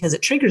need it because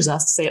it triggers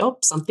us to say, oh,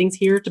 something's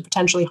here to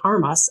potentially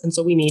harm us. And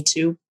so we need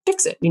to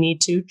fix it. We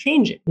need to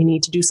change it. We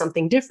need to do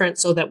something different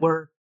so that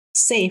we're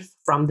safe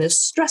from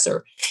this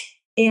stressor.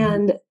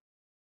 And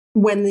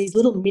when these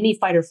little mini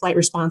fight or flight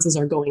responses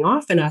are going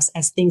off in us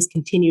as things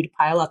continue to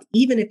pile up,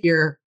 even if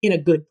you're in a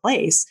good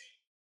place,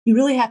 you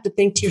really have to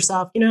think to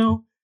yourself,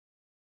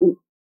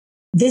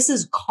 this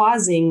is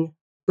causing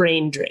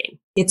brain drain.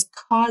 It's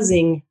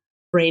causing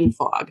brain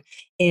fog.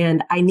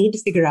 And I need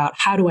to figure out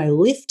how do I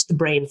lift the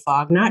brain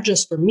fog, not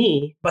just for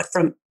me, but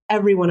from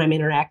everyone I'm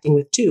interacting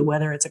with too,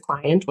 whether it's a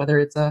client, whether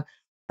it's a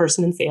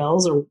person in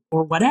sales or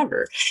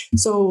whatever.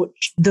 So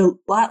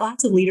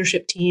lots of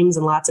leadership teams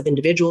and lots of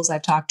individuals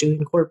I've talked to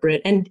in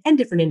corporate and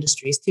different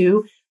industries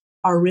too,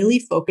 are really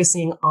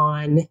focusing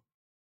on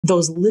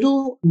those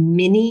little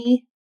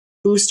mini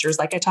boosters,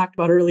 like I talked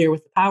about earlier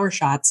with the power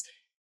shots,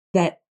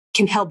 that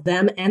can help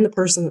them and the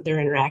person that they're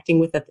interacting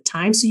with at the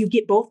time. So you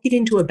both get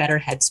into a better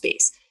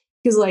headspace.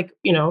 Because like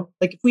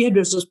if we had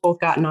just both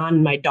gotten on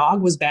and my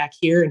dog was back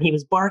here and he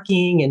was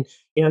barking and,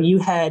 you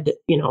had,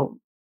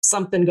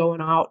 something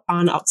going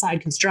on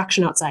outside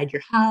construction outside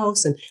your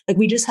house. And like,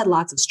 we just had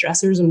lots of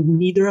stressors and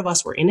neither of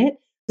us were in it.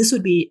 This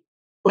would be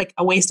like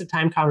a waste of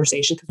time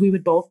conversation because we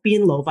would both be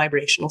in low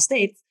vibrational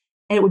states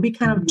and it would be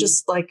kind of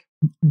just like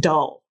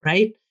dull,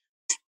 right?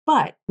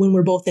 But when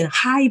we're both in a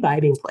high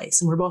vibing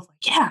place and we're both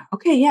like, yeah,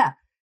 okay, yeah,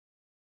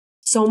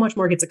 so much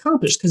more gets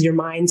accomplished because your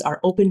minds are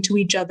open to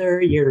each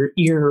other.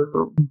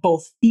 You're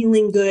both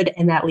feeling good,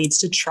 and that leads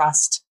to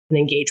trust and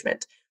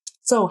engagement.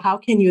 So how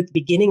can you, at the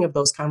beginning of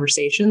those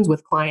conversations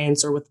with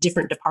clients or with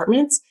different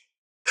departments,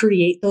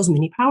 create those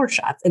mini power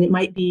shots? And it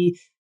might be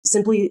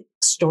simply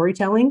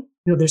storytelling.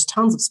 There's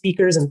tons of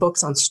speakers and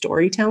books on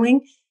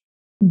storytelling,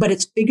 but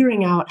it's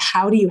figuring out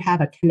how do you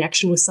have a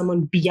connection with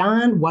someone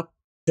beyond what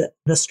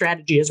the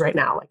strategy is right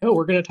now. Like, oh,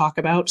 we're going to talk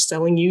about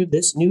selling you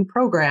this new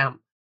program.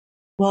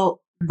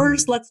 Well,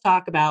 first, let's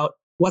talk about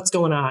what's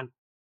going on.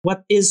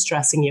 what is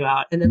stressing you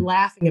out, and then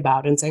laughing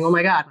about it and saying, oh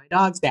my God, my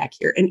dog's back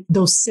here. And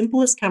those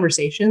simplest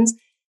conversations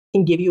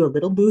can give you a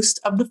little boost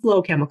of the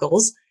flow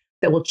chemicals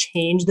that will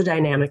change the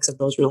dynamics of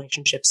those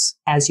relationships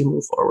as you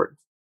move forward.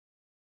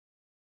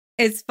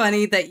 It's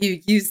funny that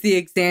you use the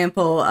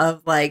example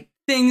of like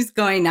things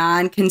going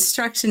on,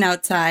 construction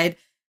outside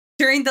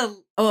during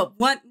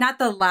not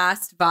the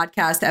last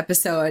vodcast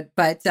episode,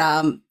 but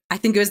I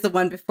think it was the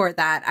one before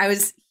that. I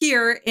was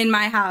here in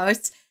my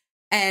house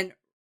and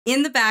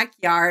in the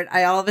backyard,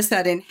 I all of a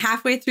sudden,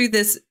 halfway through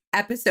this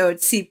episode,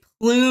 see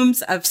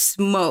plumes of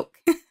smoke.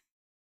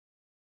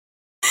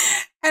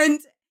 And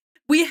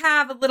we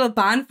have a little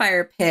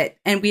bonfire pit,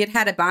 and we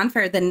had a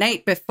bonfire the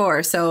night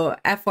before. So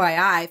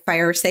FYI,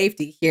 fire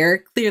safety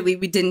here. Clearly,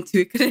 we didn't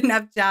do a good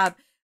enough job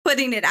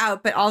putting it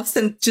out, but all of a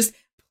sudden, just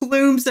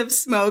plumes of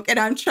smoke. And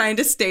I'm trying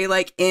to stay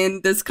like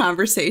in this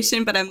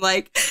conversation, but I'm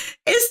like,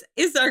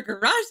 is our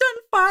garage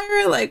on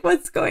fire? Like,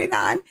 what's going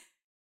on?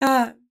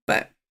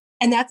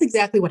 And that's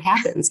exactly what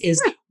happens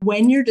is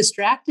when you're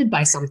distracted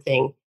by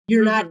something,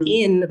 you're not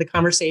in the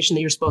conversation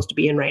that you're supposed to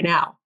be in right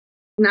now.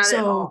 Not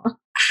at all.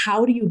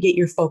 How do you get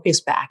your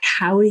focus back?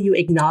 How do you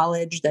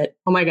acknowledge that,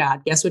 oh my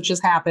God, guess what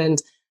just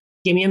happened?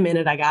 Give me a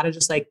minute. I got to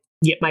just like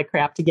get my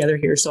crap together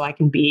here so I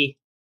can be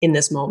in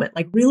this moment.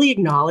 Like really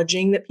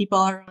acknowledging that people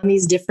are on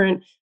these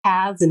different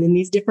paths and in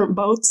these different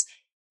boats,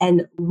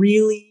 and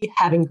really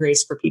having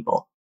grace for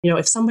people. You know,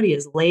 if somebody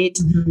is late,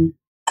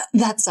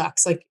 that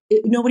sucks. Like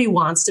nobody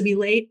wants to be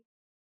late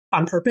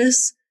on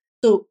purpose.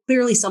 So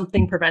clearly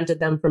something prevented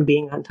them from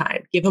being on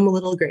time. Give them a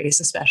little grace,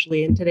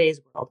 especially in today's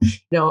world. You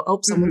know, oh,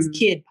 someone's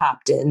kid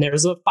popped in.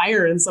 There's a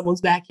fire in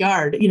someone's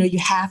backyard. You know, you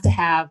have to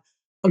have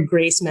a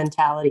grace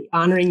mentality,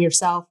 honoring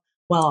yourself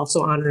while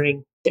also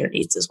honoring their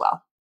needs as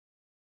well.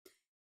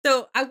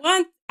 So I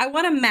want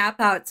to map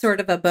out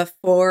sort of a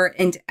before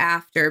and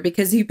after,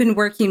 because you've been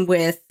working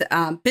with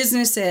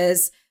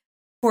businesses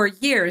for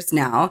years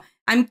now.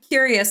 I'm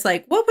curious,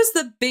 like, what was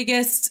the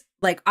biggest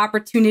like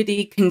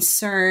opportunity,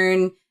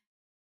 concern,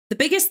 the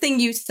biggest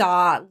thing you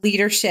saw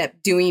leadership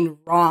doing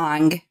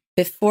wrong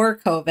before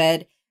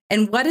COVID,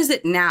 and what is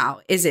it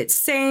now? Is it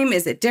same?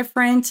 Is it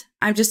different?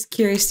 I'm just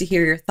curious to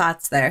hear your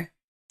thoughts there.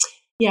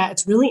 Yeah,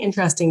 it's really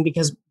interesting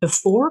because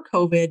before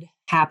COVID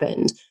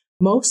happened,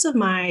 most of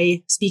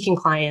my speaking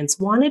clients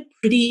wanted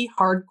pretty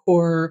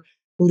hardcore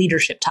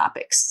leadership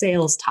topics,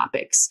 sales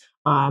topics,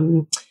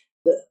 bottom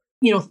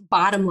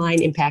line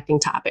impacting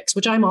topics,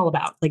 which I'm all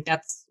about. Like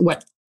that's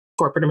what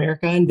corporate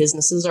America and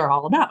businesses are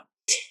all about.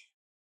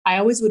 I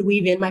always would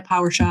weave in my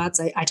power shots.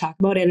 I talk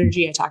about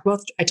energy. I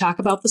talk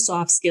about the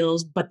soft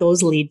skills, but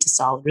those lead to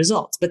solid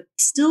results. But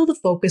still the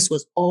focus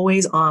was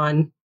always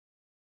on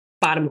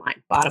bottom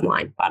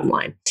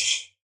line.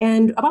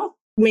 And about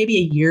maybe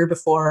a year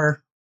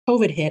before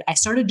COVID hit, I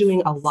started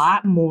doing a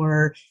lot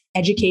more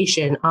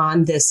education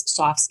on this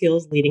soft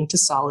skills leading to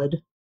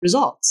solid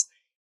results,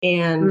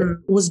 and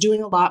was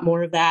doing a lot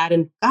more of that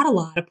and got a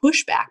lot of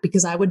pushback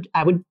because I would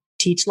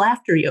teach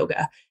laughter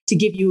yoga to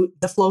give you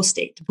the flow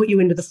state, to put you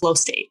into the flow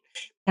state.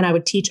 And I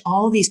would teach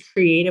all of these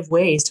creative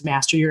ways to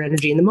master your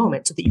energy in the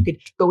moment so that you could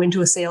go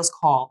into a sales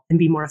call and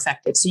be more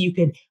effective. So you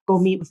could go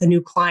meet with a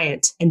new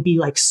client and be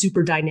like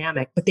super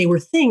dynamic. But they were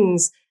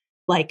things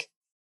like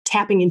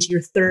tapping into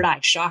your third eye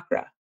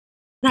chakra.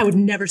 And I would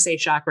never say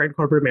chakra in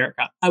corporate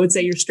America. I would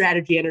say your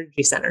strategy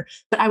energy center.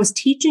 But I was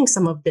teaching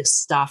some of this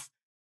stuff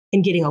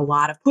and getting a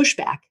lot of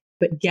pushback.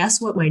 But guess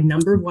what my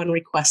number one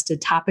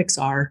requested topics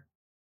are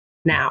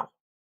now?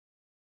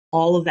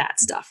 All of that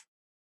stuff,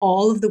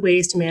 all of the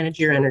ways to manage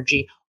your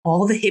energy,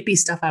 all the hippie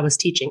stuff I was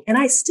teaching. And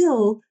I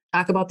still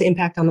talk about the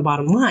impact on the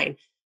bottom line.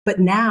 But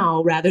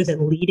now, rather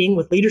than leading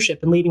with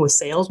leadership and leading with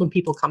sales, when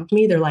people come to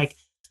me, they're like,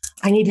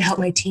 I need to help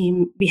my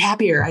team be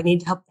happier. I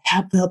need to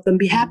help them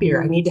be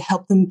happier. I need to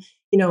help them,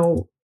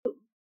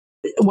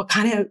 what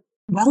kind of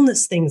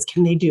wellness things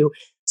can they do?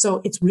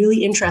 So it's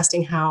really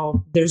interesting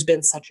how there's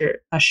been such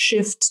a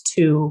shift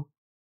to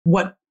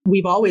what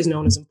we've always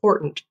known as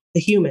important, the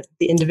human,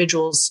 the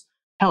individual's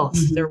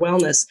health, their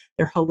wellness,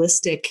 their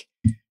holistic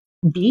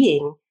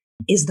being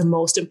is the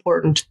most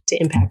important to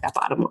impact that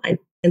bottom line.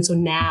 And so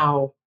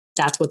now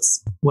that's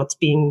what's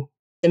being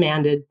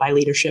demanded by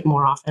leadership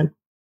more often.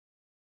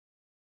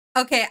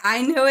 Okay,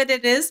 I know what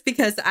it is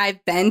because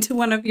I've been to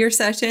one of your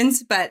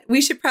sessions, but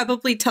we should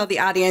probably tell the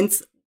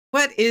audience,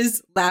 what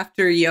is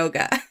laughter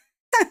yoga?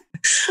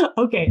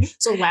 Okay,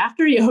 so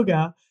laughter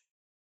yoga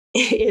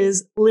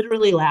is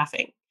literally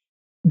laughing.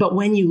 But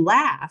when you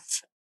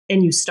laugh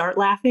and you start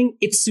laughing,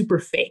 it's super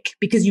fake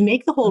because you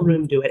make the whole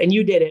room do it. And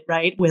you did it,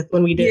 right?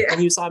 When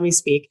you saw me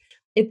speak.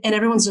 And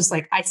everyone's just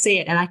like, I say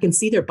it and I can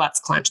see their butts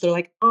clench. They're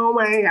like, oh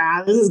my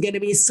God, this is going to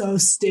be so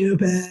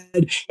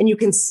stupid. And you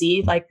can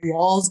see like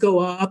walls go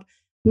up.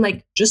 I'm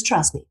like, just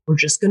trust me. We're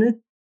just going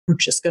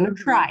to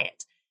try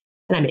it.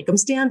 And I make them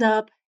stand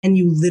up and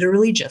you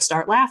literally just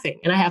start laughing.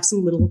 And I have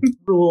some little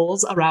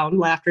rules around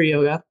laughter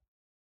yoga.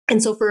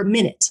 And so for a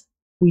minute,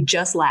 we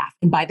just laugh.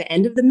 And by the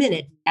end of the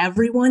minute,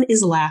 everyone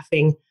is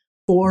laughing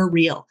for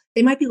real.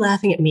 They might be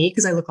laughing at me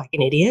because I look like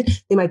an idiot.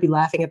 They might be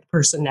laughing at the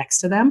person next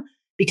to them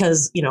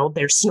because,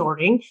 they're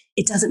snorting.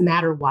 It doesn't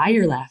matter why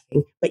you're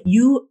laughing, but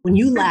when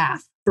you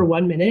laugh for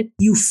 1 minute,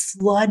 you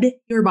flood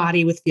your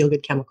body with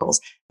feel-good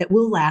chemicals that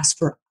will last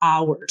for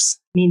hours.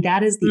 I mean,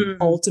 that is the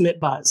ultimate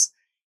buzz.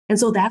 And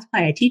so that's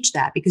why I teach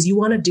that, because you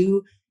want to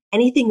do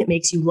anything that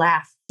makes you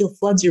laugh,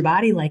 floods your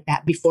body like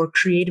that before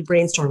creative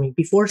brainstorming,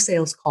 before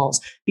sales calls,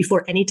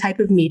 before any type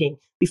of meeting,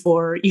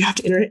 before you have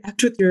to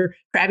interact with your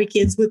crabby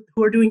kids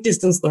who are doing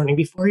distance learning,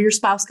 before your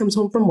spouse comes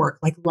home from work.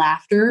 Like,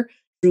 laughter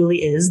truly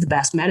is the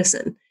best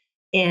medicine.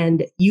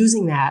 And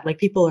using that, like,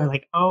 people are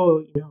like,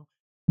 oh,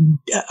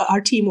 our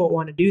team won't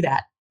want to do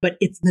that. But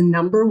it's the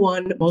number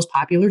one most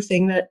popular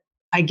thing that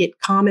I get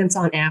comments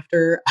on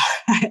after.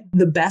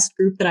 The best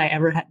group that I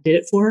ever did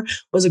it for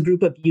was a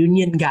group of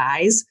union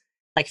guys,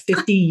 like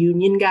 50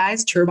 union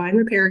guys, turbine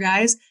repair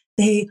guys.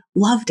 They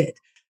loved it.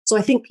 So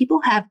I think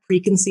people have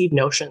preconceived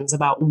notions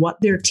about what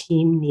their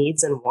team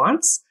needs and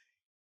wants,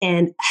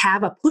 and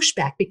have a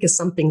pushback because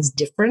something's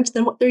different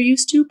than what they're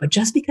used to. But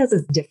just because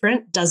it's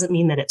different doesn't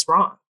mean that it's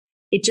wrong.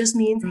 It just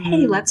means,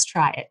 hey, let's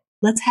try it.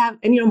 Let's have,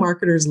 and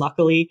marketers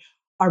luckily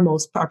are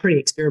pretty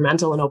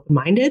experimental and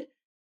open-minded.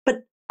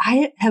 But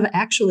I have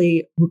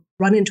actually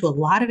run into a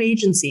lot of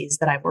agencies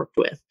that I've worked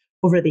with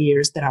over the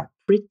years that are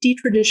pretty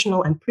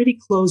traditional and pretty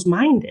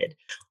closed-minded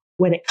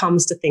when it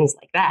comes to things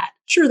like that.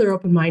 Sure, they're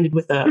open-minded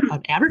with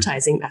an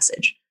advertising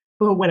message,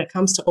 but when it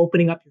comes to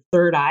opening up your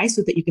third eye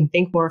so that you can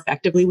think more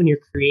effectively when you're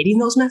creating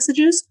those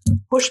messages,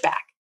 push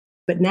back.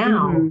 But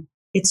now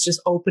it's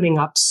just opening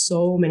up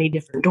so many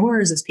different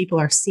doors as people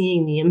are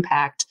seeing the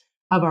impact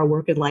of our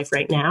work and life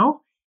right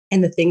now,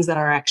 and the things that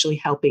are actually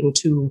helping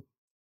to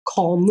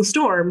calm the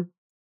storm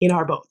in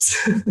our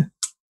boats.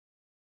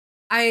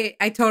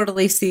 I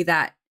totally see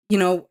that.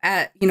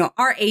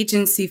 Our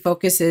agency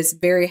focuses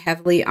very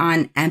heavily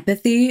on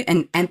empathy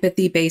and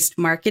empathy-based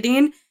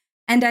marketing.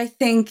 And I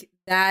think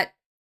that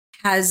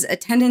has a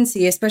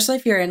tendency, especially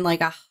if you're in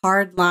like a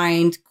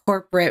hard-lined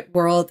corporate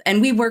world,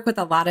 and we work with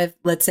a lot of,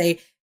 let's say,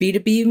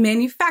 B2B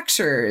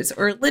manufacturers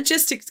or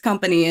logistics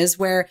companies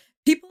where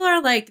people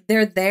are like,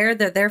 they're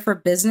there for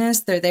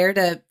business, they're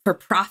there for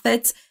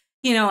profits,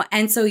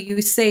 and so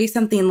you say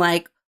something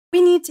like,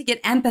 we need to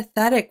get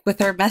empathetic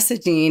with our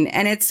messaging.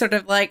 And it's sort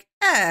of like,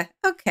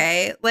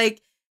 okay.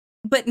 Like,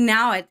 but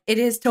now it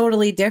is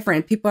totally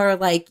different. People are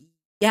like,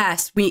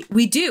 yes, we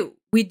do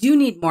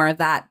need more of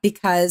that,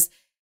 because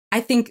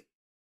I think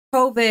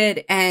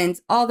COVID and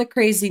all the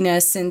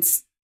craziness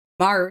since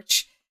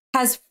March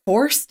has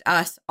forced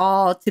us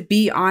all to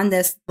be on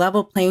this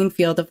level playing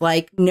field of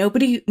like,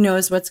 nobody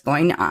knows what's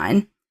going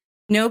on.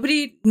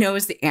 Nobody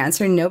knows the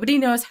answer. Nobody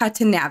knows how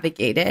to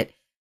navigate it.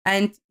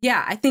 And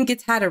yeah, I think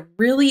it's had a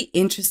really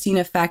interesting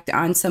effect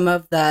on some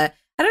of the,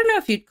 I don't know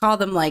if you'd call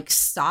them like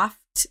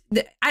soft,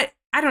 I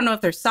don't know if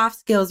they're soft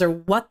skills or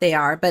what they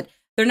are, but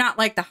they're not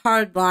like the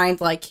hard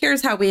lines, like,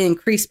 here's how we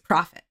increase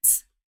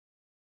profits.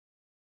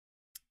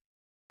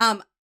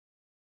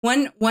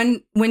 When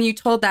you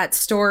told that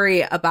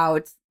story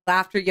about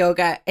laughter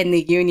yoga and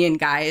the union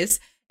guys,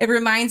 it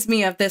reminds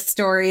me of this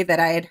story that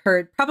I had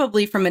heard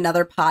probably from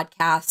another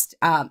podcast.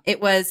 I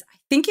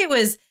think it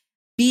was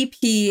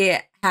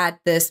BP had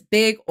this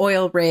big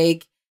oil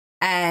rig,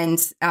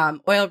 and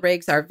oil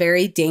rigs are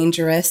very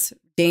dangerous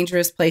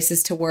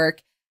places to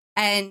work.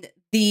 And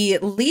the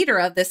leader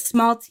of this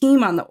small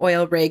team on the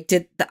oil rig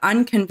did the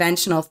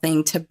unconventional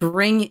thing to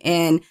bring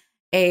in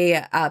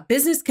a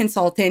business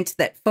consultant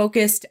that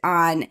focused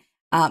on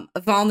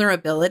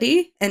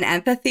vulnerability and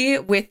empathy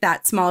with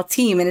that small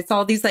team. And it's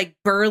all these like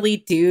burly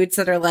dudes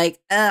that are like,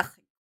 ugh,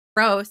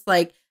 gross.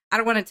 Like, I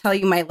don't want to tell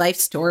you my life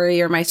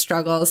story or my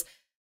struggles.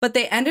 But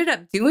they ended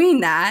up doing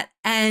that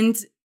and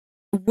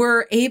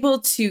were able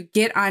to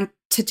get on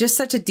to just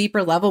such a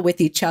deeper level with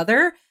each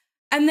other.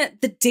 And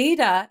the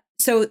data,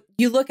 so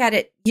you look at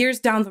it years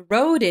down the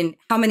road and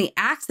how many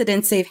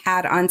accidents they've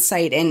had on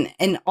site and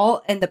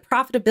the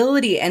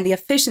profitability and the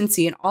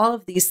efficiency and all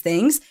of these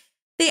things,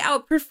 they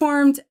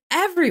outperformed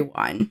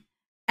everyone.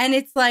 And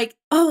it's like,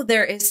 oh,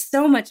 there is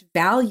so much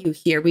value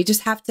here. We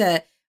just have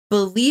to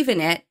believe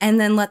in it and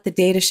then let the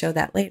data show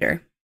that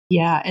later.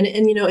 Yeah. And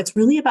it's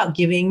really about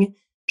giving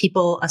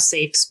people a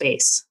safe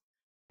space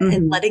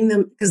and letting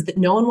them, because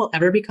no one will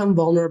ever become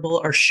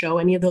vulnerable or show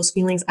any of those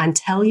feelings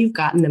until you've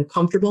gotten them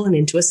comfortable and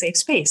into a safe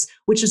space,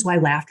 which is why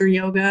laughter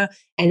yoga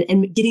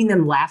and getting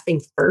them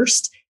laughing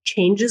first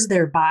changes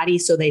their body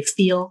so they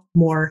feel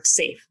more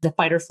safe. The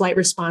fight or flight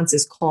response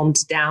is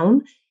calmed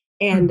down.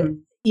 And,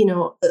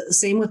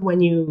 same with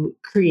when you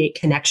create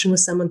connection with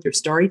someone through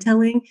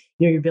storytelling,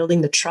 you're building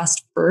the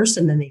trust first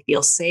and then they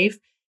feel safe.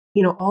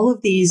 All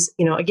of these,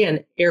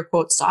 again, air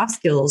quote, soft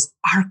skills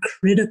are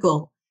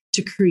critical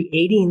to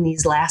creating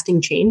these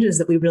lasting changes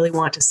that we really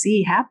want to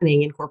see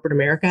happening in corporate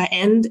America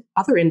and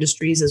other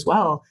industries as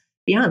well,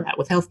 beyond that,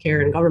 with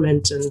healthcare and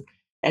government and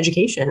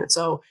education.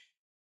 So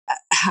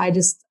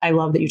I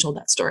love that you told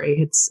that story.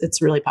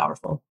 It's really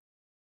powerful.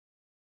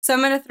 So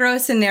I'm going to throw a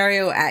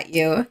scenario at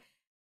you.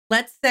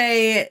 Let's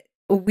say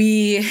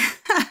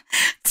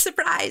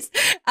surprise.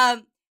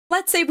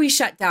 Let's say we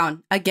shut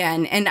down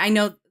again. And I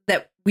know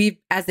that we've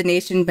as a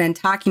nation been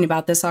talking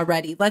about this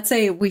already. Let's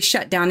say we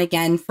shut down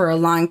again for a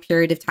long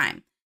period of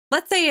time.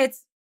 Let's say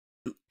it's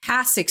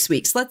past 6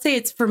 weeks. Let's say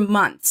it's for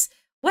months.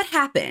 What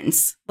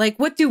happens? Like,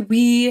 what do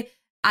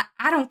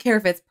I don't care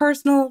if it's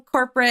personal,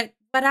 corporate,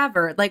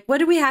 whatever. Like, what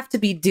do we have to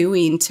be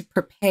doing to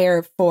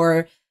prepare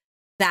for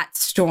that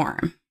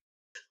storm?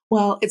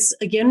 Well, it's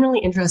again really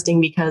interesting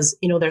because,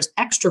 there's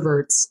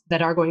extroverts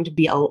that are going to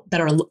be,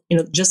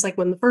 just like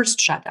when the first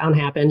shutdown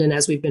happened. And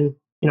as we've been,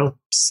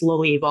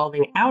 slowly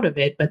evolving out of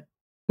it, but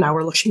now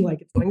we're looking like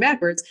it's going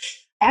backwards.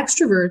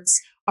 Extroverts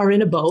are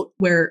in a boat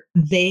where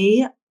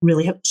they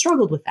really have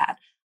struggled with that.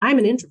 I'm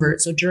an introvert.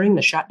 So during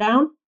the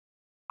shutdown,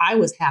 I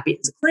was happy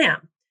as a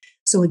clam.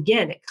 So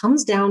again, it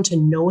comes down to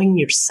knowing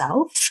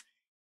yourself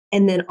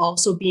and then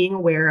also being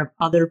aware of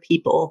other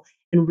people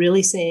and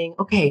really saying,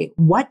 okay,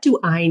 what do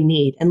I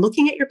need? And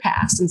looking at your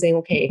past and saying,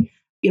 okay,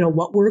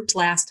 what worked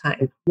last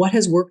time? What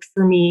has worked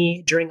for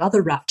me during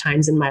other rough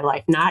times in my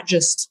life? Not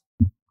just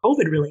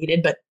COVID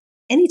related, but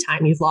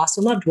anytime you've lost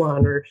a loved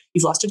one or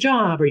you've lost a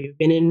job or you've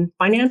been in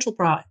financial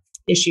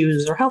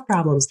issues or health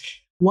problems.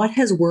 What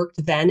has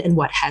worked then and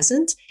what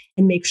hasn't?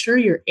 And make sure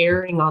you're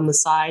erring on the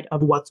side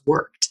of what's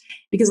worked.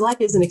 Because life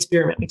is an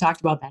experiment. We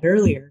talked about that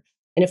earlier.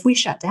 And if we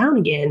shut down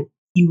again,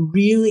 you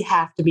really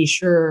have to be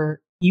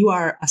sure you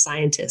are a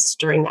scientist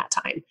during that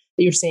time,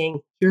 that you're saying,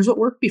 here's what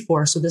worked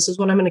before, so this is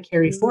what I'm going to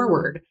carry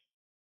forward.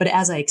 But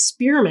as I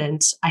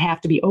experiment, I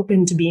have to be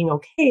open to being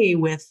okay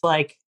with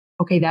like,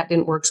 okay, that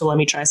didn't work, so let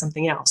me try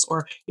something else.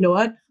 Or, you know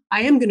what?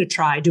 I am going to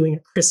try doing a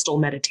crystal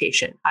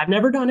meditation. I've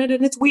never done it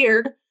and it's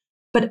weird,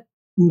 but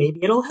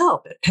maybe it'll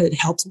help. It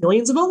helps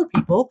millions of other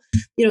people.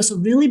 So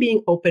really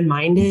being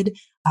open-minded,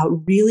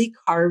 really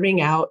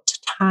carving out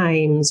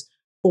times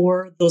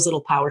for those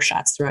little power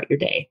shots throughout your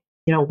day.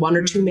 1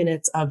 or 2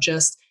 minutes of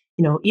just,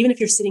 even if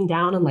you're sitting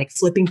down and like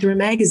flipping through a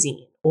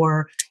magazine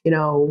or,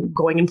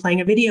 going and playing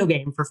a video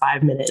game for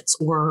 5 minutes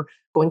or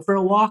going for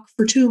a walk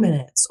for 2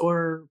 minutes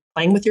or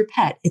playing with your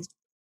pet.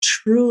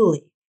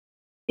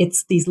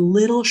 It's these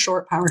little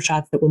short power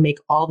shots that will make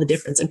all the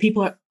difference. And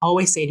people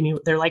always say to me,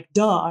 they're like,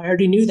 duh, I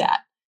already knew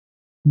that.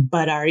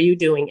 But are you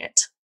doing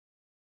it?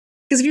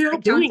 Because if you're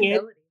not doing it,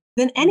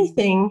 then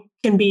anything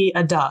can be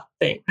a duh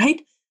thing,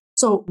 right?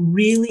 So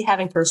really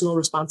having personal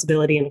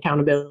responsibility and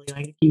accountability,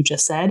 like you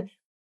just said,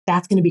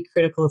 that's going to be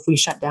critical if we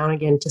shut down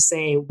again to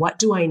say, what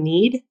do I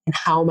need and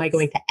how am I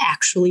going to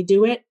actually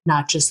do it,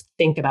 not just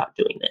think about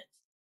doing it.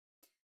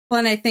 Well,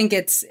 and I think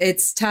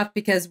it's tough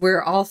because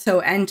we're also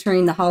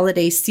entering the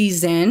holiday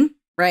season,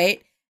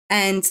 right?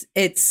 And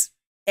it's,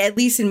 at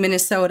least in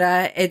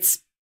Minnesota,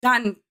 it's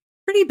gotten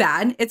pretty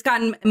bad. It's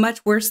gotten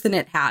much worse than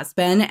it has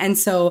been. And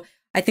so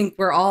I think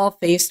we're all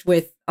faced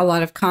with a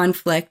lot of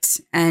conflict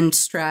and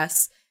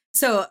stress.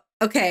 So,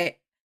 okay,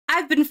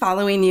 I've been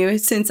following you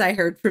since I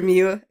heard from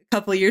you a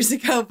couple years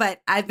ago,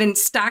 but I've been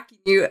stalking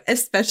you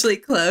especially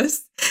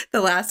close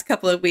the last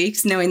couple of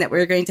weeks, knowing that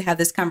we're going to have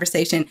this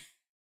conversation.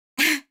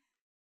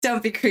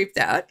 Don't be creeped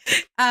out.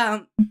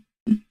 But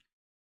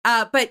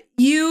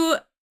you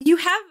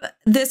have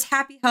this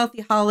happy,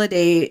 healthy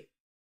holiday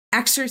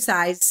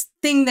exercise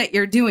thing that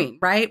you're doing,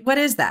 right? What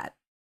is that?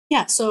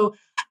 Yeah. So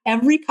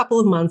every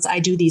couple of months, I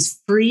do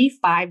these free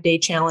 5-day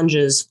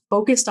challenges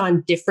focused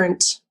on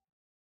different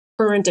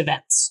current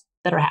events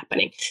that are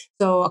happening.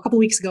 So a couple of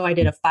weeks ago, I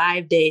did a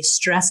 5-day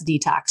stress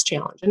detox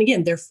challenge. And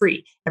again, they're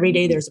free. Every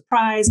day there's a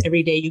prize.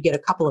 Every day you get a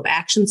couple of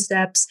action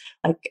steps.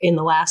 Like in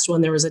the last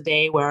one, there was a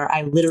day where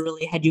I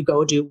literally had you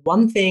go do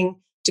one thing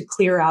to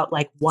clear out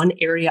like one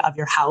area of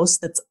your house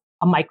that's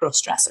a micro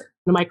stressor.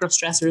 And a micro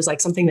stressor is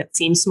like something that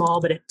seems small,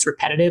 but it's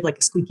repetitive, like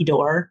a squeaky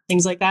door,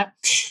 things like that.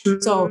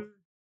 Mm-hmm. So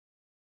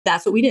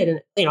that's what we did.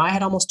 And, I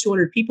had almost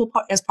 200 people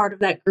as part of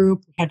that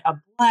group. We had a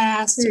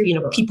blast.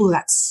 People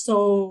got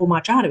so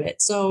much out of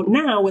it. So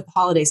now with the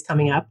holidays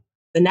coming up,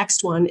 the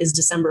next one is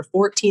December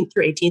 14th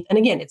through 18th. And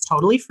again, it's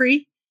totally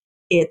free.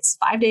 It's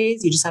 5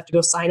 days. You just have to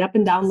go sign up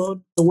and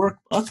download the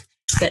workbook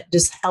that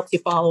just helps you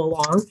follow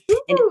along.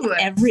 Ooh.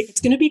 And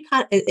it's going to be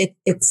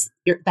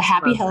the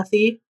Happy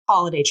Healthy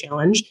Holiday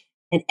Challenge.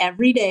 And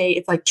every day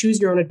it's like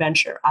choose your own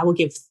adventure. I will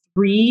give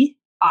 3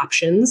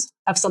 options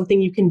of something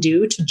you can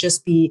do to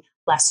just be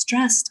less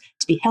stressed,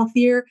 to be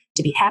healthier,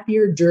 to be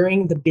happier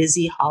during the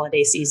busy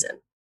holiday season.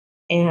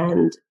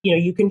 And,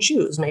 you can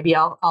choose. Maybe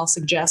I'll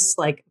suggest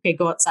like, okay,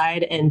 go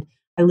outside, and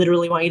I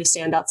literally want you to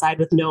stand outside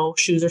with no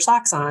shoes or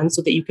socks on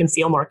so that you can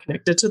feel more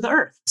connected to the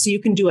earth. So you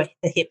can do a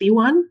hippie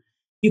one.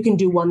 You can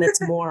do one that's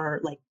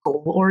more like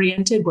goal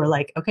oriented, where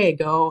like, okay,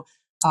 go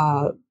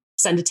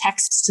send a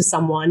text to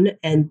someone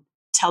and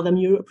tell them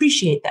you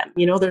appreciate them.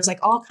 There's like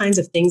all kinds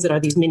of things that are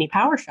these mini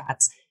power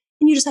shots,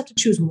 and you just have to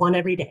choose one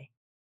every day.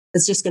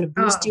 It's just going to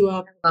boost you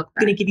up,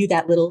 going to give you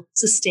that little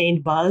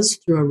sustained buzz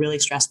through a really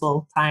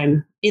stressful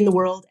time in the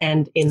world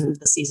and in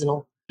the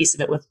seasonal piece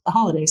of it with the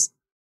holidays.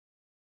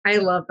 I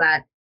love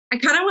that. I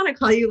kind of want to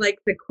call you like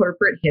the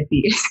corporate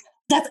hippie.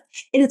 And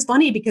it's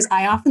funny because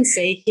I often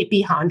say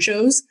hippie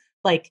honchos,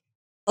 like,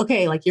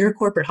 okay, like you're a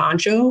corporate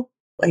honcho,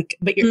 like,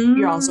 but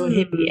you're also a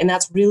hippie. And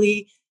that's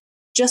really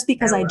just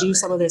because I do it.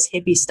 some of this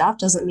hippie stuff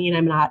doesn't mean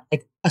I'm not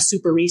like a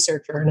super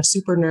researcher and a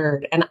super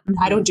nerd. And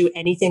I don't do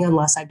anything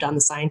unless I've done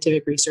the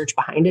scientific research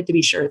behind it to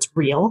be sure it's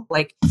real.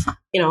 Like,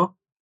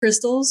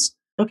 crystals,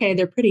 okay,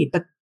 they're pretty,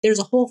 but there's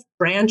a whole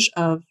branch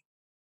of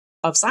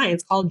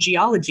science called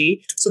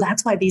geology. So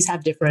that's why these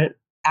have different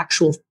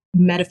actual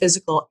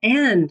metaphysical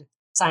and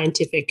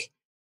scientific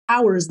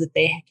powers that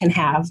they can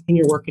have in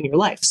your work in your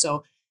life.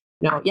 So,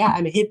 yeah,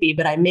 I'm a hippie,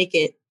 but I make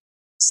it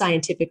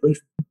scientifically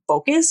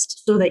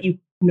focused so that you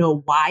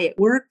know why it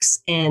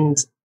works, and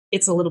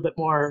it's a little bit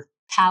more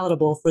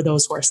palatable for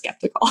those who are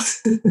skeptical.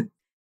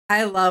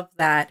 I love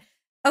that.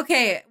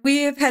 Okay, we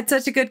have had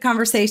such a good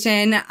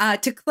conversation.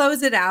 To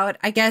close it out,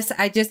 I guess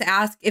I just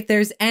ask if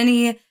there's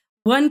any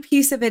one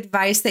piece of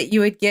advice that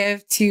you would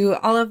give to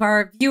all of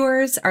our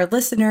viewers, our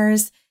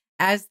listeners,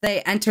 as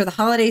they enter the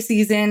holiday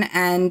season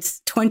and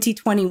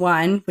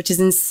 2021, which is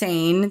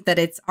insane that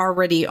it's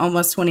already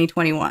almost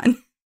 2021.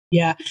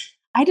 Yeah,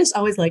 I just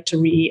always like to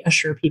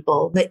reassure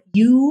people that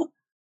you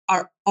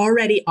are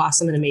already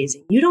awesome and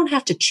amazing. You don't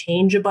have to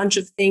change a bunch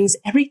of things.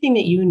 Everything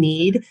that you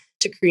need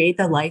to create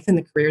the life and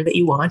the career that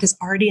you want is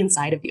already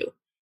inside of you.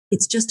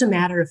 It's just a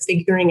matter of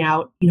figuring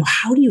out,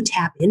 how do you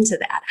tap into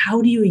that?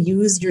 How do you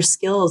use your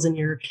skills and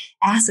your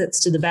assets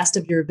to the best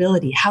of your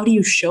ability? How do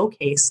you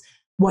showcase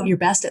what you're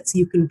best at so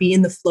you can be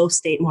in the flow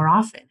state more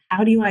often?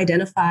 How do you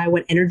identify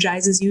what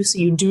energizes you so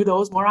you do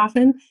those more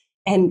often,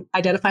 and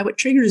identify what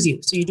triggers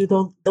you so you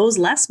do those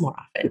less more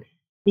often?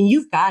 I mean,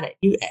 you've got it.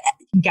 You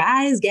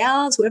guys,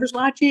 gals, whoever's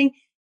watching,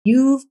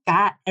 you've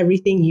got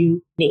everything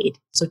you need.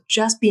 So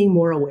just being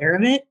more aware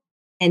of it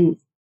and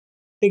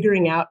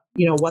figuring out,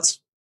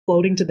 what's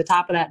floating to the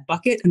top of that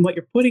bucket and what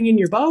you're putting in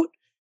your boat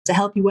to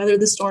help you weather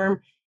the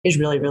storm is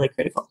really, really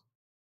critical.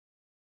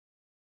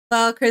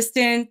 Well,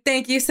 Kristen,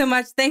 thank you so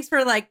much. Thanks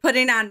for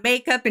putting on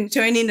makeup and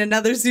joining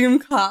another Zoom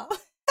call.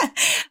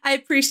 I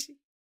appreciate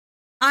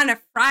on a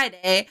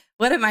Friday.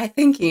 What am I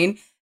thinking?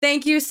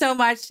 Thank you so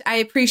much. I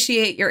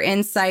appreciate your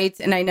insights,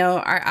 and I know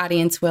our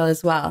audience will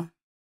as well.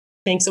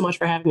 Thanks so much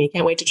for having me.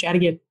 Can't wait to chat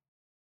again.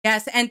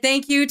 Yes, and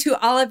thank you to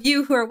all of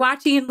you who are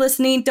watching and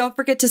listening. Don't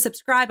forget to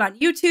subscribe on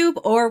YouTube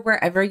or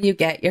wherever you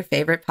get your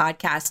favorite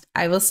podcast.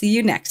 I will see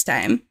you next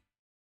time.